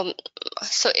 so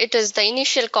it is the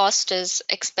initial cost is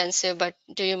expensive, but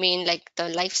do you mean like the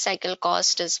life cycle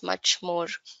cost is much more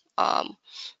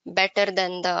better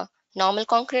than the normal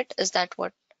concrete? Is that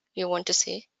what you want to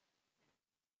say?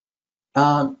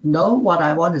 No, what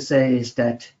I want to say is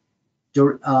that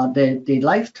the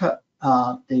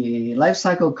life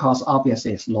cycle cost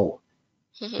obviously is lower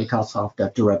because of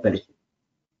the durability,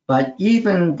 but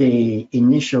even the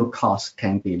initial cost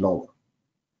can be lower.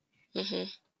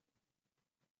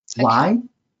 Why?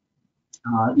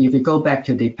 If you go back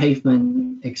to the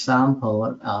pavement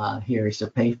example, here is the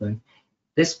pavement.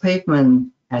 This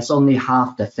pavement has only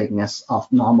half the thickness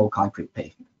of normal concrete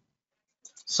pavement.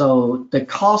 So the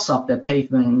cost of the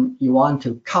pavement, you want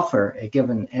to cover a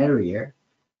given area,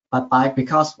 but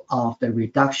because of the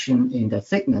reduction in the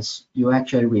thickness, you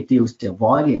actually reduce the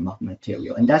volume of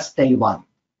material, and that's day one.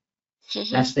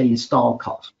 That's the install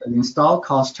cost. The install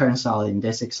cost turns out in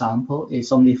this example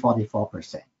is only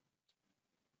 44%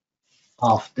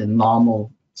 of the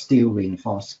normal steel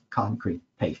reinforced concrete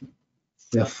pavement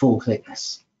with full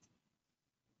thickness.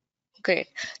 Great.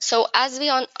 So as we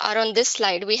are on this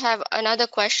slide, we have another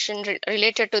question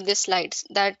related to this slides,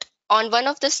 that on one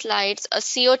of the slides, a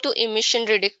CO2 emission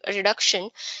reduction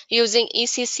using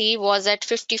ECC was at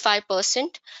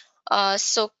 55%.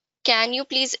 So can you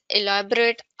please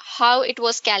elaborate how it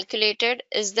was calculated?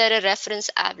 Is there a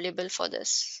reference available for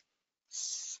this?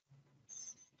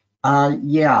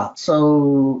 Yeah,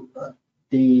 so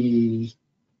the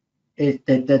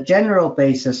general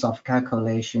basis of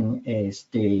calculation is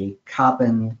the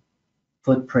carbon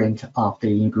footprint of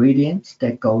the ingredients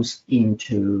that goes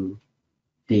into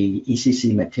the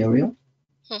ECC material,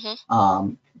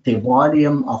 the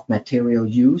volume of material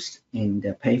used in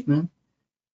the pavement,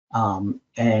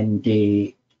 and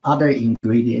the other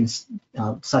ingredients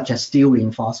such as steel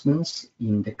reinforcements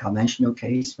in the conventional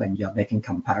case when you're making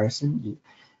comparison.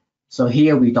 So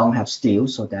here we don't have steel,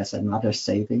 so there's another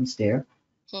savings there.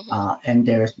 And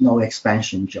there's no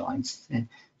expansion joints. And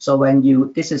so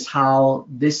this is how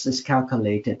this is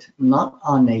calculated, not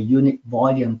on a unit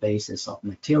volume basis of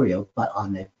material, but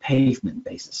on a pavement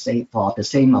basis, say for the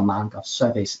same amount of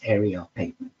surface area of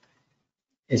pavement.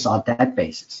 It's on that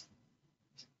basis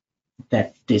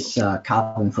that this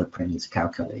carbon footprint is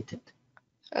calculated.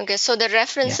 Okay, so the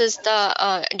reference is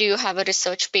the, do you have a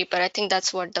research paper? I think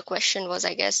that's what the question was,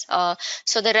 I guess.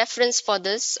 So the reference for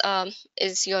this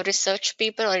is your research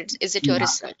paper, or is it your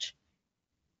research?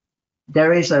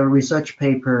 There is a research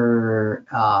paper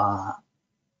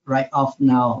right off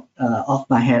now, off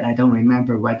my head. I don't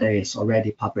remember whether it's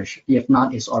already published. If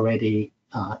not, it's already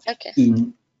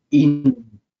in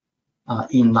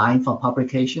line for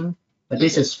publication. But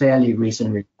this is fairly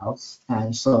recent results,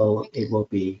 and so it will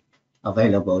be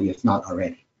available if not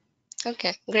already.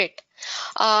 Okay, great.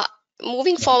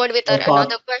 Moving forward with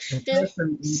another question. The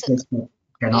person interested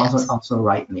can also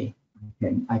write me.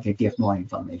 I can give more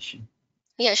information.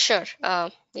 Yeah, sure.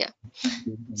 Yeah.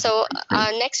 So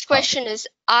next question is,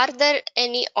 are there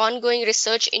any ongoing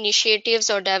research initiatives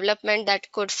or development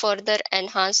that could further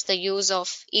enhance the use of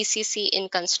ECC in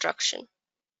construction?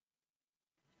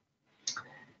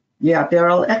 Yeah, there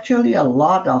are actually a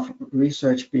lot of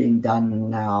research being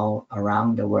done now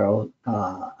around the world.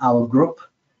 Our group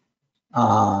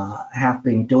have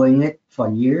been doing it for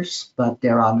years, but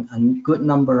there are a good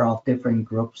number of different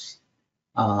groups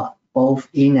both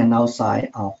in and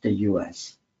outside of the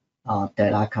US,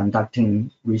 that are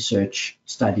conducting research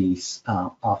studies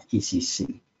of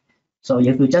ECC. So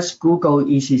if you just Google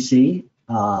ECC,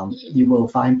 you will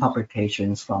find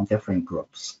publications from different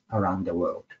groups around the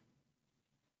world.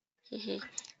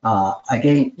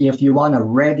 Again, if you want to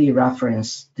ready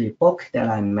reference the book that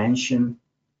I mentioned,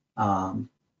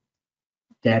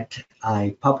 that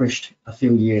I published a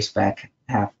few years back,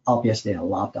 have obviously a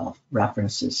lot of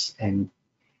references, and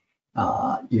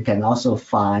you can also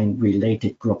find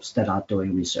related groups that are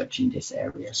doing research in this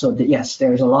area. So yes,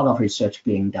 there's a lot of research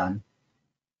being done,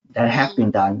 that have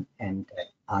been done and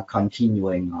are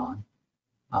continuing on.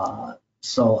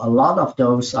 So a lot of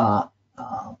those are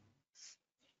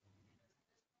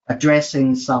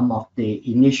addressing some of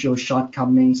the initial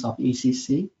shortcomings of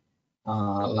ECC,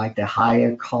 like the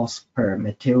higher cost per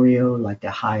material, like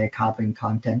the higher carbon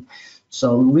content.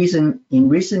 So in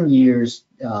recent years,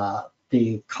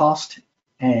 the cost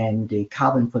and the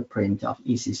carbon footprint of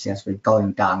ECC has been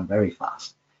going down very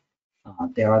fast.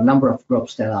 There are a number of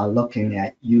groups that are looking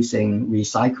at using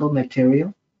recycled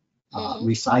material,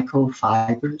 recycled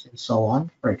fibers, and so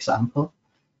on, for example.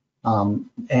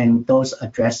 And those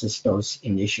addresses those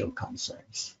initial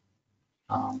concerns.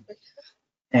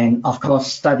 And of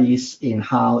course, studies in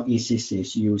how ECC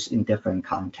is used in different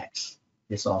contexts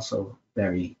is also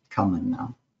very common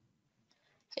now.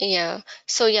 Yeah.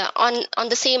 So yeah, on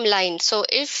the same line. So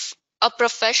if a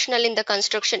professional in the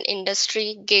construction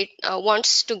industry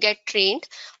wants to get trained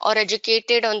or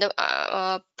educated on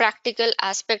the practical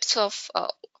aspects of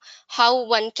how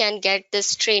one can get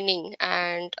this training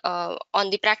and on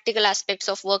the practical aspects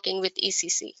of working with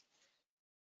ECC.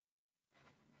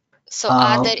 So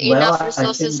are there Well, enough I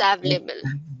resources think, available?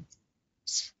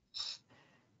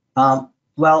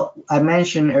 well, I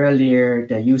mentioned earlier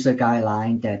the user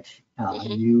guideline that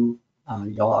your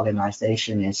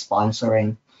organization is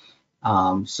sponsoring.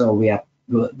 So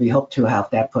we hope to have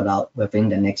that put out within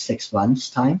the next 6 months'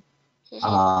 time.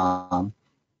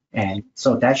 And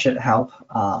so that should help.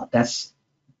 That's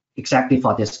exactly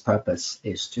for this purpose,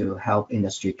 is to help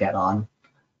industry get on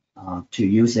to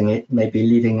using it, maybe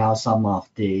leaving out some of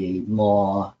the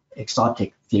more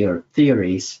exotic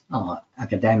theories,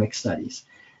 academic studies,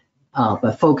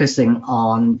 but focusing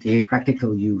on the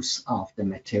practical use of the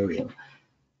material.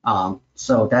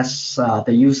 So that's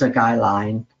the user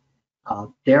guideline.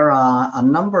 There are a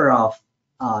number of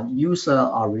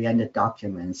user-oriented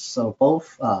documents. So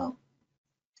both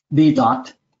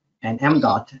VDOT and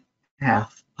MDOT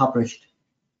have published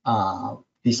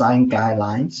design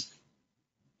guidelines.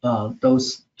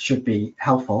 Those should be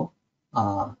helpful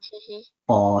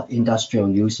for industrial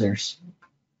users.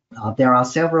 There are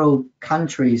several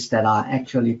countries that are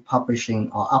actually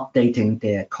publishing or updating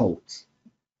their codes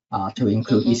to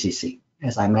include ECC,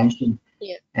 as I mentioned.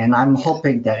 And I'm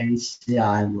hoping that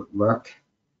ACI would work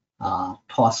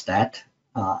towards that.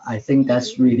 I think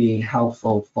that's really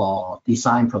helpful for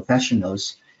design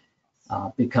professionals,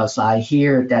 because I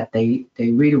hear that they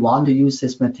really want to use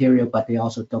this material, but they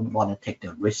also don't want to take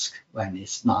the risk when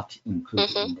it's not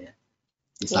included in the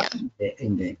design,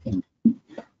 in the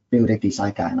building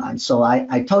design guidelines. So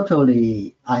I'm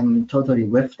totally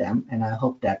with them, and I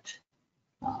hope that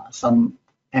some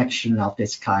action of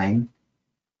this kind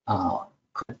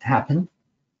could happen.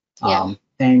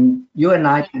 And you and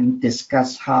I can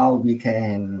discuss how we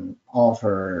can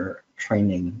offer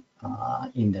training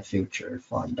in the future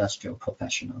for industrial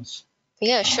professionals.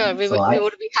 Yeah, sure. We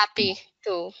would be happy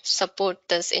to support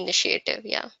this initiative.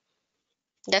 Yeah,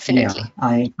 definitely. Yeah,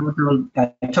 I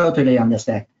totally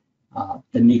understand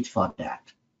the need for that.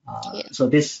 So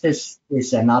this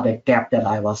is another gap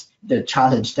the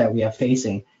challenge that we are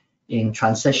facing in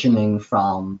transitioning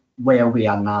from where we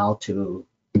are now to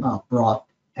broad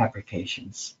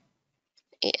applications.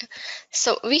 Yeah.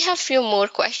 So we have few more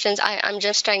questions. I'm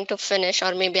just trying to finish,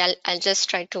 or maybe I'll just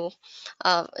try to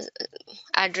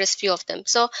address few of them.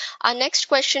 So our next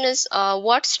question is,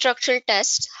 what structural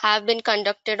tests have been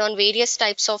conducted on various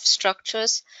types of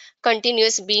structures,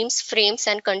 continuous beams, frames,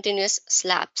 and continuous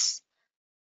slabs?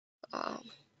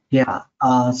 Yeah,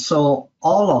 so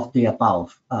all of the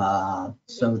above.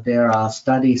 So there are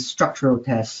structural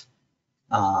tests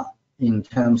in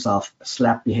terms of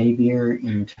slab behavior,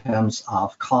 in terms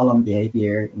of column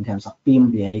behavior, in terms of beam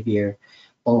behavior,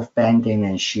 both bending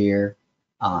and shear,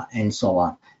 and so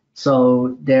on.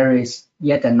 So there is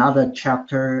yet another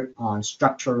chapter on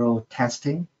structural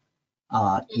testing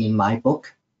in my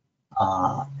book,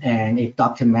 and it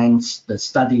documents the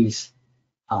studies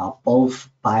both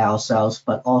by ourselves,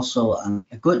 but also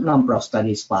a good number of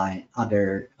studies by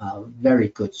other very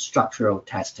good structural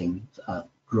testing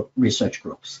research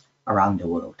groups around the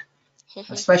world,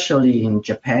 especially in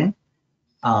Japan.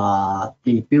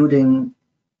 The Building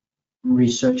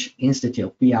Research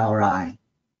Institute, BRI,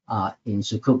 in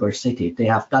Tsukuba City, they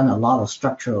have done a lot of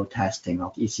structural testing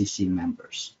of ECC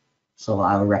members. So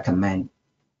I would recommend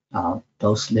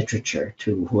those literature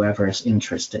to whoever is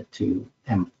interested to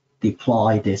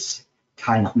deploy this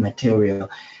kind of material.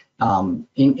 In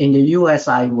the US,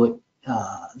 I would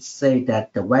say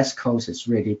that the West Coast is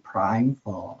really prime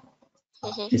for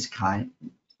this kind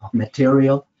of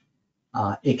material.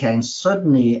 It can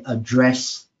certainly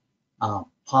address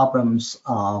problems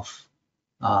of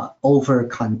over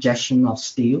congestion of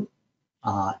steel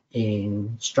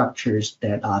in structures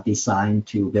that are designed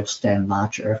to withstand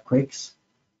large earthquakes.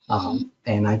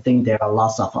 And I think there are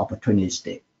lots of opportunities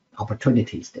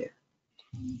there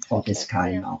for this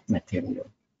kind of material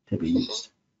to be used.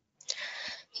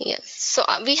 Yes. So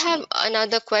we have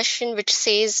another question which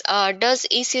says, does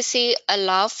ECC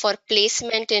allow for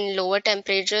placement in lower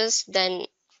temperatures than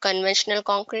conventional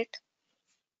concrete?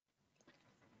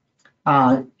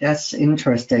 That's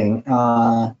interesting.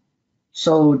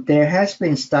 So there has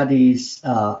been studies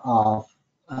of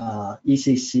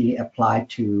ECC applied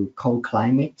to cold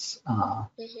climates,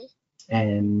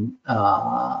 and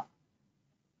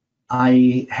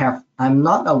I'm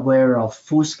not aware of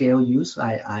full-scale use.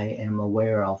 I am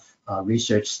aware of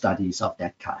research studies of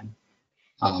that kind.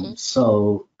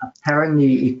 So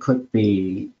apparently it could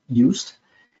be used.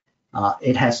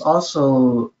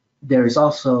 There is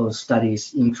also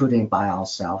studies, including by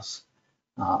ourselves,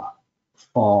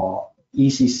 for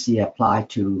ECC applied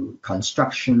to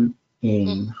construction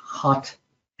in hot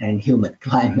and humid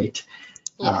climate.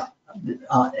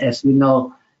 As you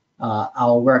know,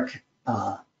 our work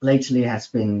lately has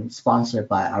been sponsored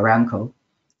by Aramco,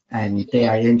 and they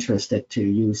are interested to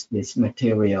use this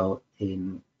material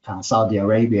in Saudi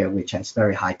Arabia, which has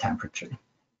very high temperature.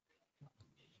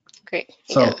 Great.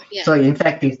 So in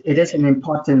fact, it is an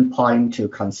important point to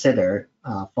consider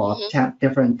for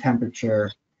different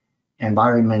temperature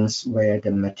environments where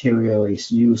the material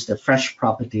is used. The fresh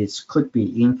properties could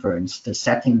be influenced, the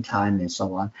setting time and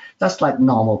so on. Just like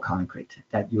normal concrete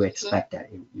that you expect that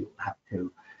you have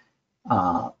to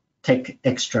take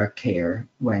extra care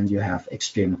when you have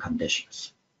extreme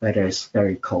conditions, whether it's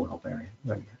very cold or very,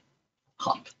 very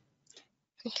hot.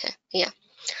 Okay, yeah.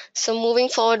 So moving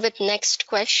forward with next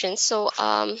question. So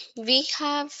we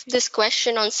have this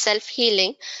question on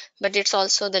self-healing, but it's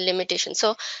also the limitation.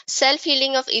 So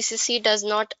self-healing of ECC does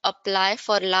not apply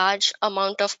for large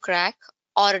amount of crack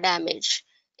or damage.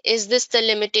 Is this the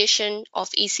limitation of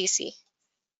ECC?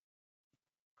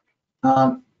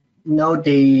 No,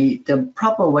 the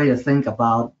proper way to think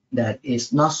about that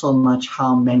is not so much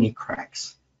how many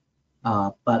cracks,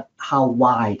 but how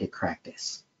wide the crack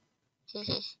is.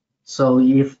 So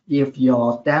if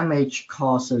your damage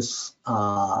causes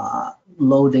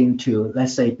loading to,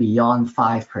 let's say, beyond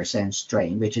 5%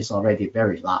 strain, which is already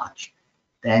very large,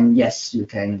 then yes, you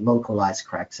can localize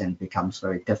cracks and it becomes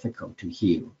very difficult to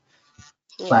heal.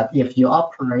 But if you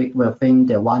operate within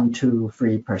the 1, 2,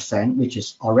 3%, which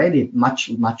is already much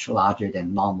larger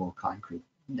than normal concrete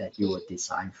that you would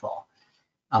design for,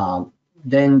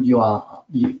 then you are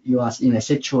in a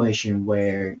situation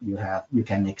where you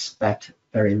can expect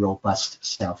very robust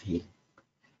self-healing,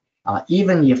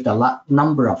 even if the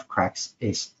number of cracks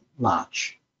is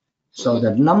large. So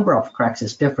the number of cracks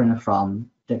is different from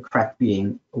the crack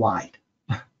being wide.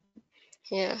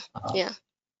 That's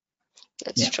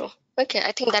true. Okay,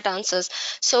 I think that answers.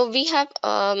 So we have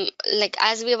like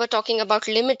as we were talking about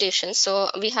limitations, so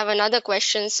we have another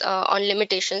questions on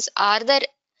limitations. Are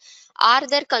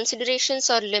there considerations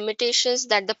or limitations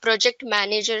that the project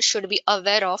manager should be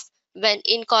aware of when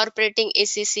incorporating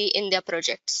ECC in their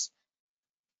projects?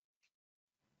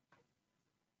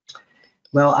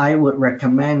 Well, I would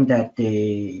recommend that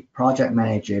the project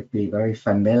manager be very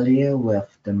familiar with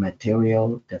the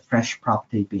material, the fresh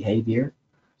property behavior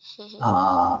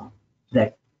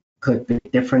that could be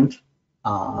different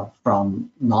from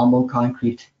normal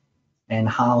concrete, and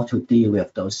how to deal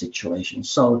with those situations.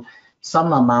 So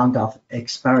some amount of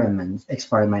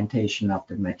experimentation of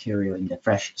the material in the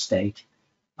fresh state,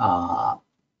 some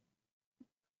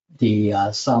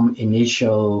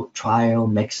initial trial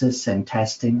mixes and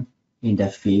testing in the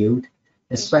field,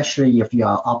 especially if you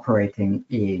are operating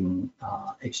in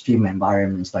extreme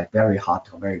environments like very hot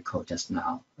or very cold just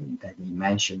now that we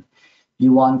mentioned.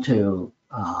 You want to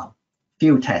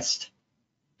field test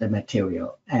the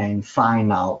material and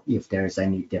find out if there's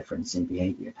any difference in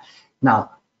behavior. Now,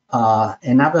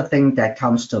 another thing that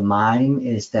comes to mind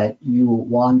is that you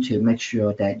want to make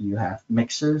sure that you have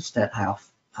mixers that have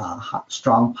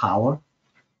strong power,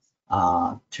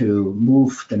 to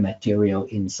move the material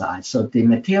inside. So the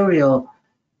material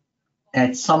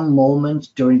at some moment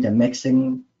during the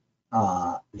mixing,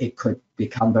 it could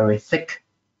become very thick,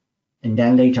 and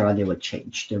then later on it would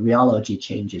change. The rheology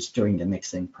changes during the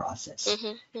mixing process.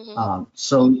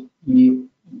 So you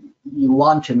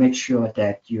want to make sure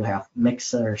that you have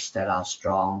mixers that are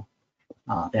strong,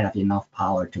 that have enough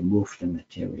power to move the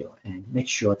material, and make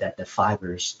sure that the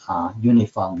fibers are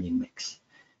uniformly mixed.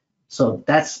 So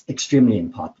that's extremely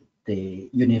important, the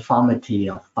uniformity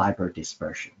of fiber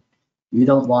dispersion. You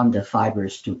don't want the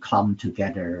fibers to clump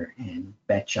together and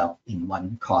batch up in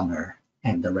one corner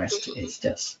and the rest is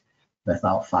just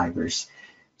without fibers.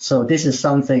 So this is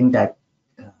something that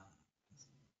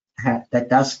that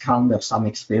does come with some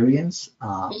experience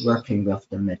working with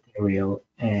the material,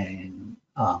 and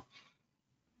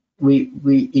we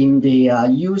in the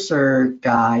user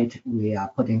guide we are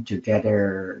putting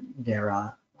together, there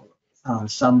are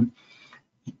some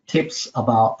tips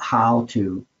about how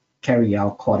to carry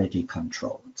out quality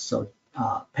control. So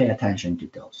pay attention to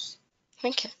those.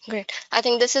 Okay, great. I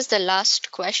think this is the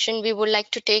last question we would like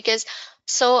to take is,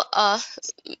 so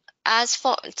as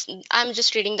for, I'm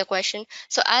just reading the question.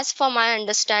 So as for my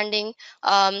understanding,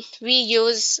 we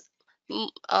use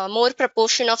more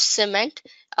proportion of cement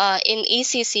in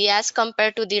ECC as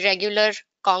compared to the regular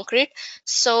concrete.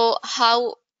 So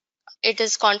how it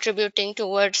is contributing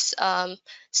towards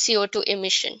CO2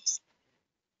 emission?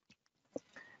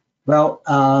 Well,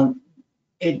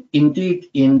 it indeed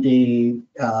in the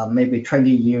maybe 20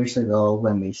 years ago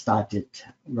when we started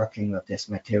working with this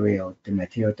material, the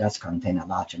material does contain a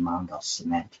large amount of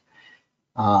cement.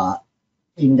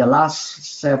 In the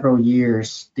last several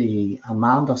years, the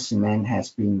amount of cement has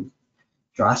been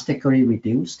drastically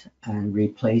reduced and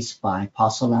replaced by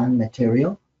porcelain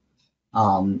material.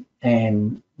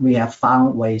 And we have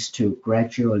found ways to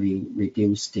gradually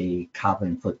reduce the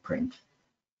carbon footprint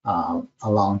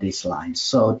along these lines.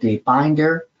 So the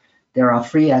binder, there are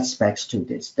three aspects to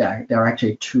this. There are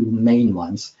actually two main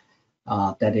ones.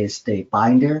 That is the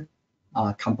binder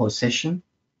composition.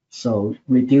 So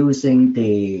reducing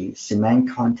the cement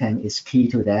content is key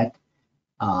to that.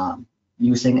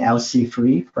 Using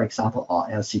LC3, for example, or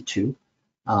LC2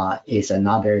 is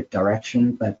another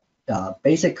direction, but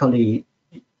basically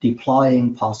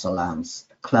deploying porcelains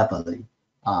cleverly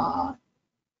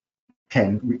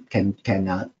can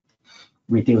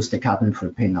reduce the carbon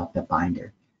footprint of the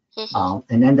binder.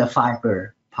 And then the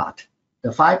fiber part.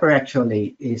 The fiber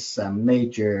actually is a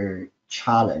major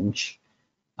challenge,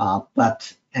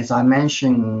 but as I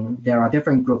mentioned, there are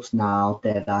different groups now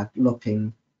that are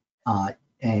looking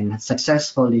and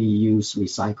successfully use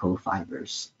recycled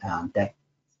fibers. That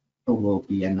will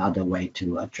be another way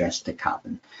to address the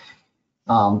carbon.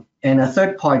 And a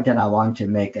third point that I want to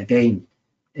make again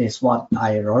is what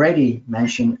I already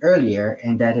mentioned earlier,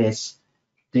 and that is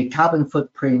the carbon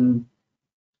footprint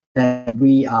that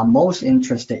we are most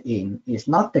interested in is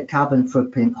not the carbon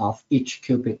footprint of each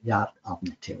cubic yard of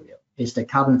material. It's the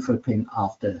carbon footprint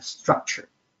of the structure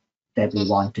that we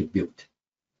want to build.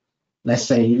 Let's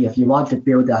say if you want to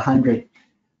build 100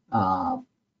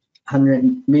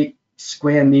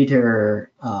 square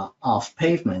meter of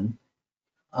pavement,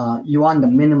 you want the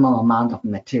minimum amount of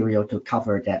material to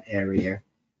cover that area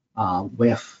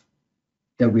with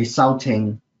the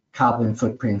resulting carbon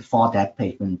footprint for that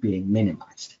pavement being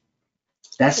minimized.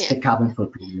 That's the carbon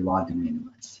footprint you want to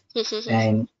minimize.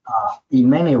 And in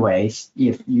many ways,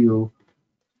 if you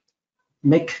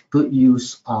make good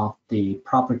use of the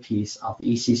properties of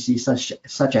ECC,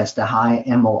 such as the high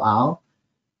MOR,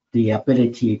 the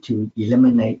ability to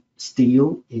eliminate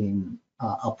steel in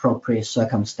appropriate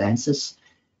circumstances,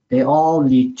 they all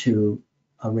lead to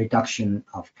a reduction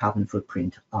of carbon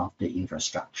footprint of the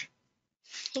infrastructure.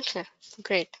 Okay,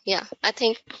 great. Yeah, I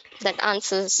think that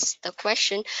answers the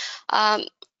question.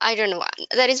 I don't know.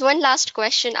 There is one last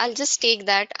question. I'll just take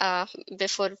that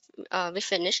before we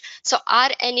finish. So are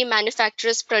any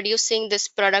manufacturers producing this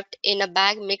product in a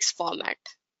bag mix format?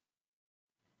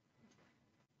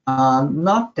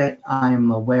 Not that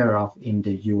I'm aware of in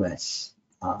the US.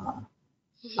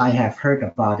 I have heard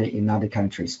about it in other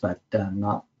countries, but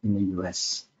not in the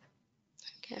US.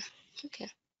 Okay.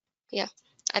 Yeah.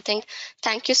 I think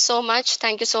thank you so much.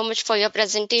 Thank you so much for your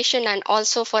presentation and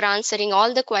also for answering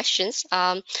all the questions.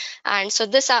 And so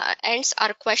this ends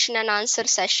our question and answer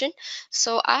session.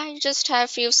 So I just have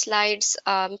a few slides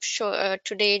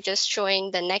today just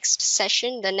showing the next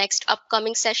session, the next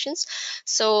upcoming sessions.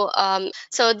 So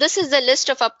this is the list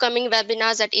of upcoming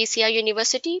webinars at ACI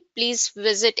University. Please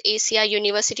visit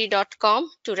aciuniversity.com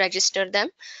to register them.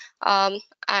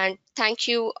 And thank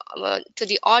you to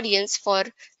the audience for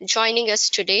joining us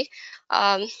today.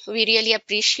 We really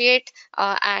appreciate,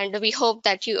 and we hope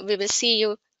that we will see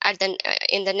you at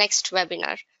in the next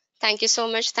webinar. Thank you so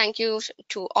much. Thank you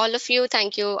to all of you.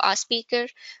 Thank you, our speaker.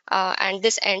 And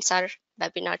this ends our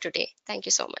webinar today. Thank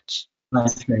you so much.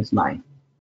 Nice, mine.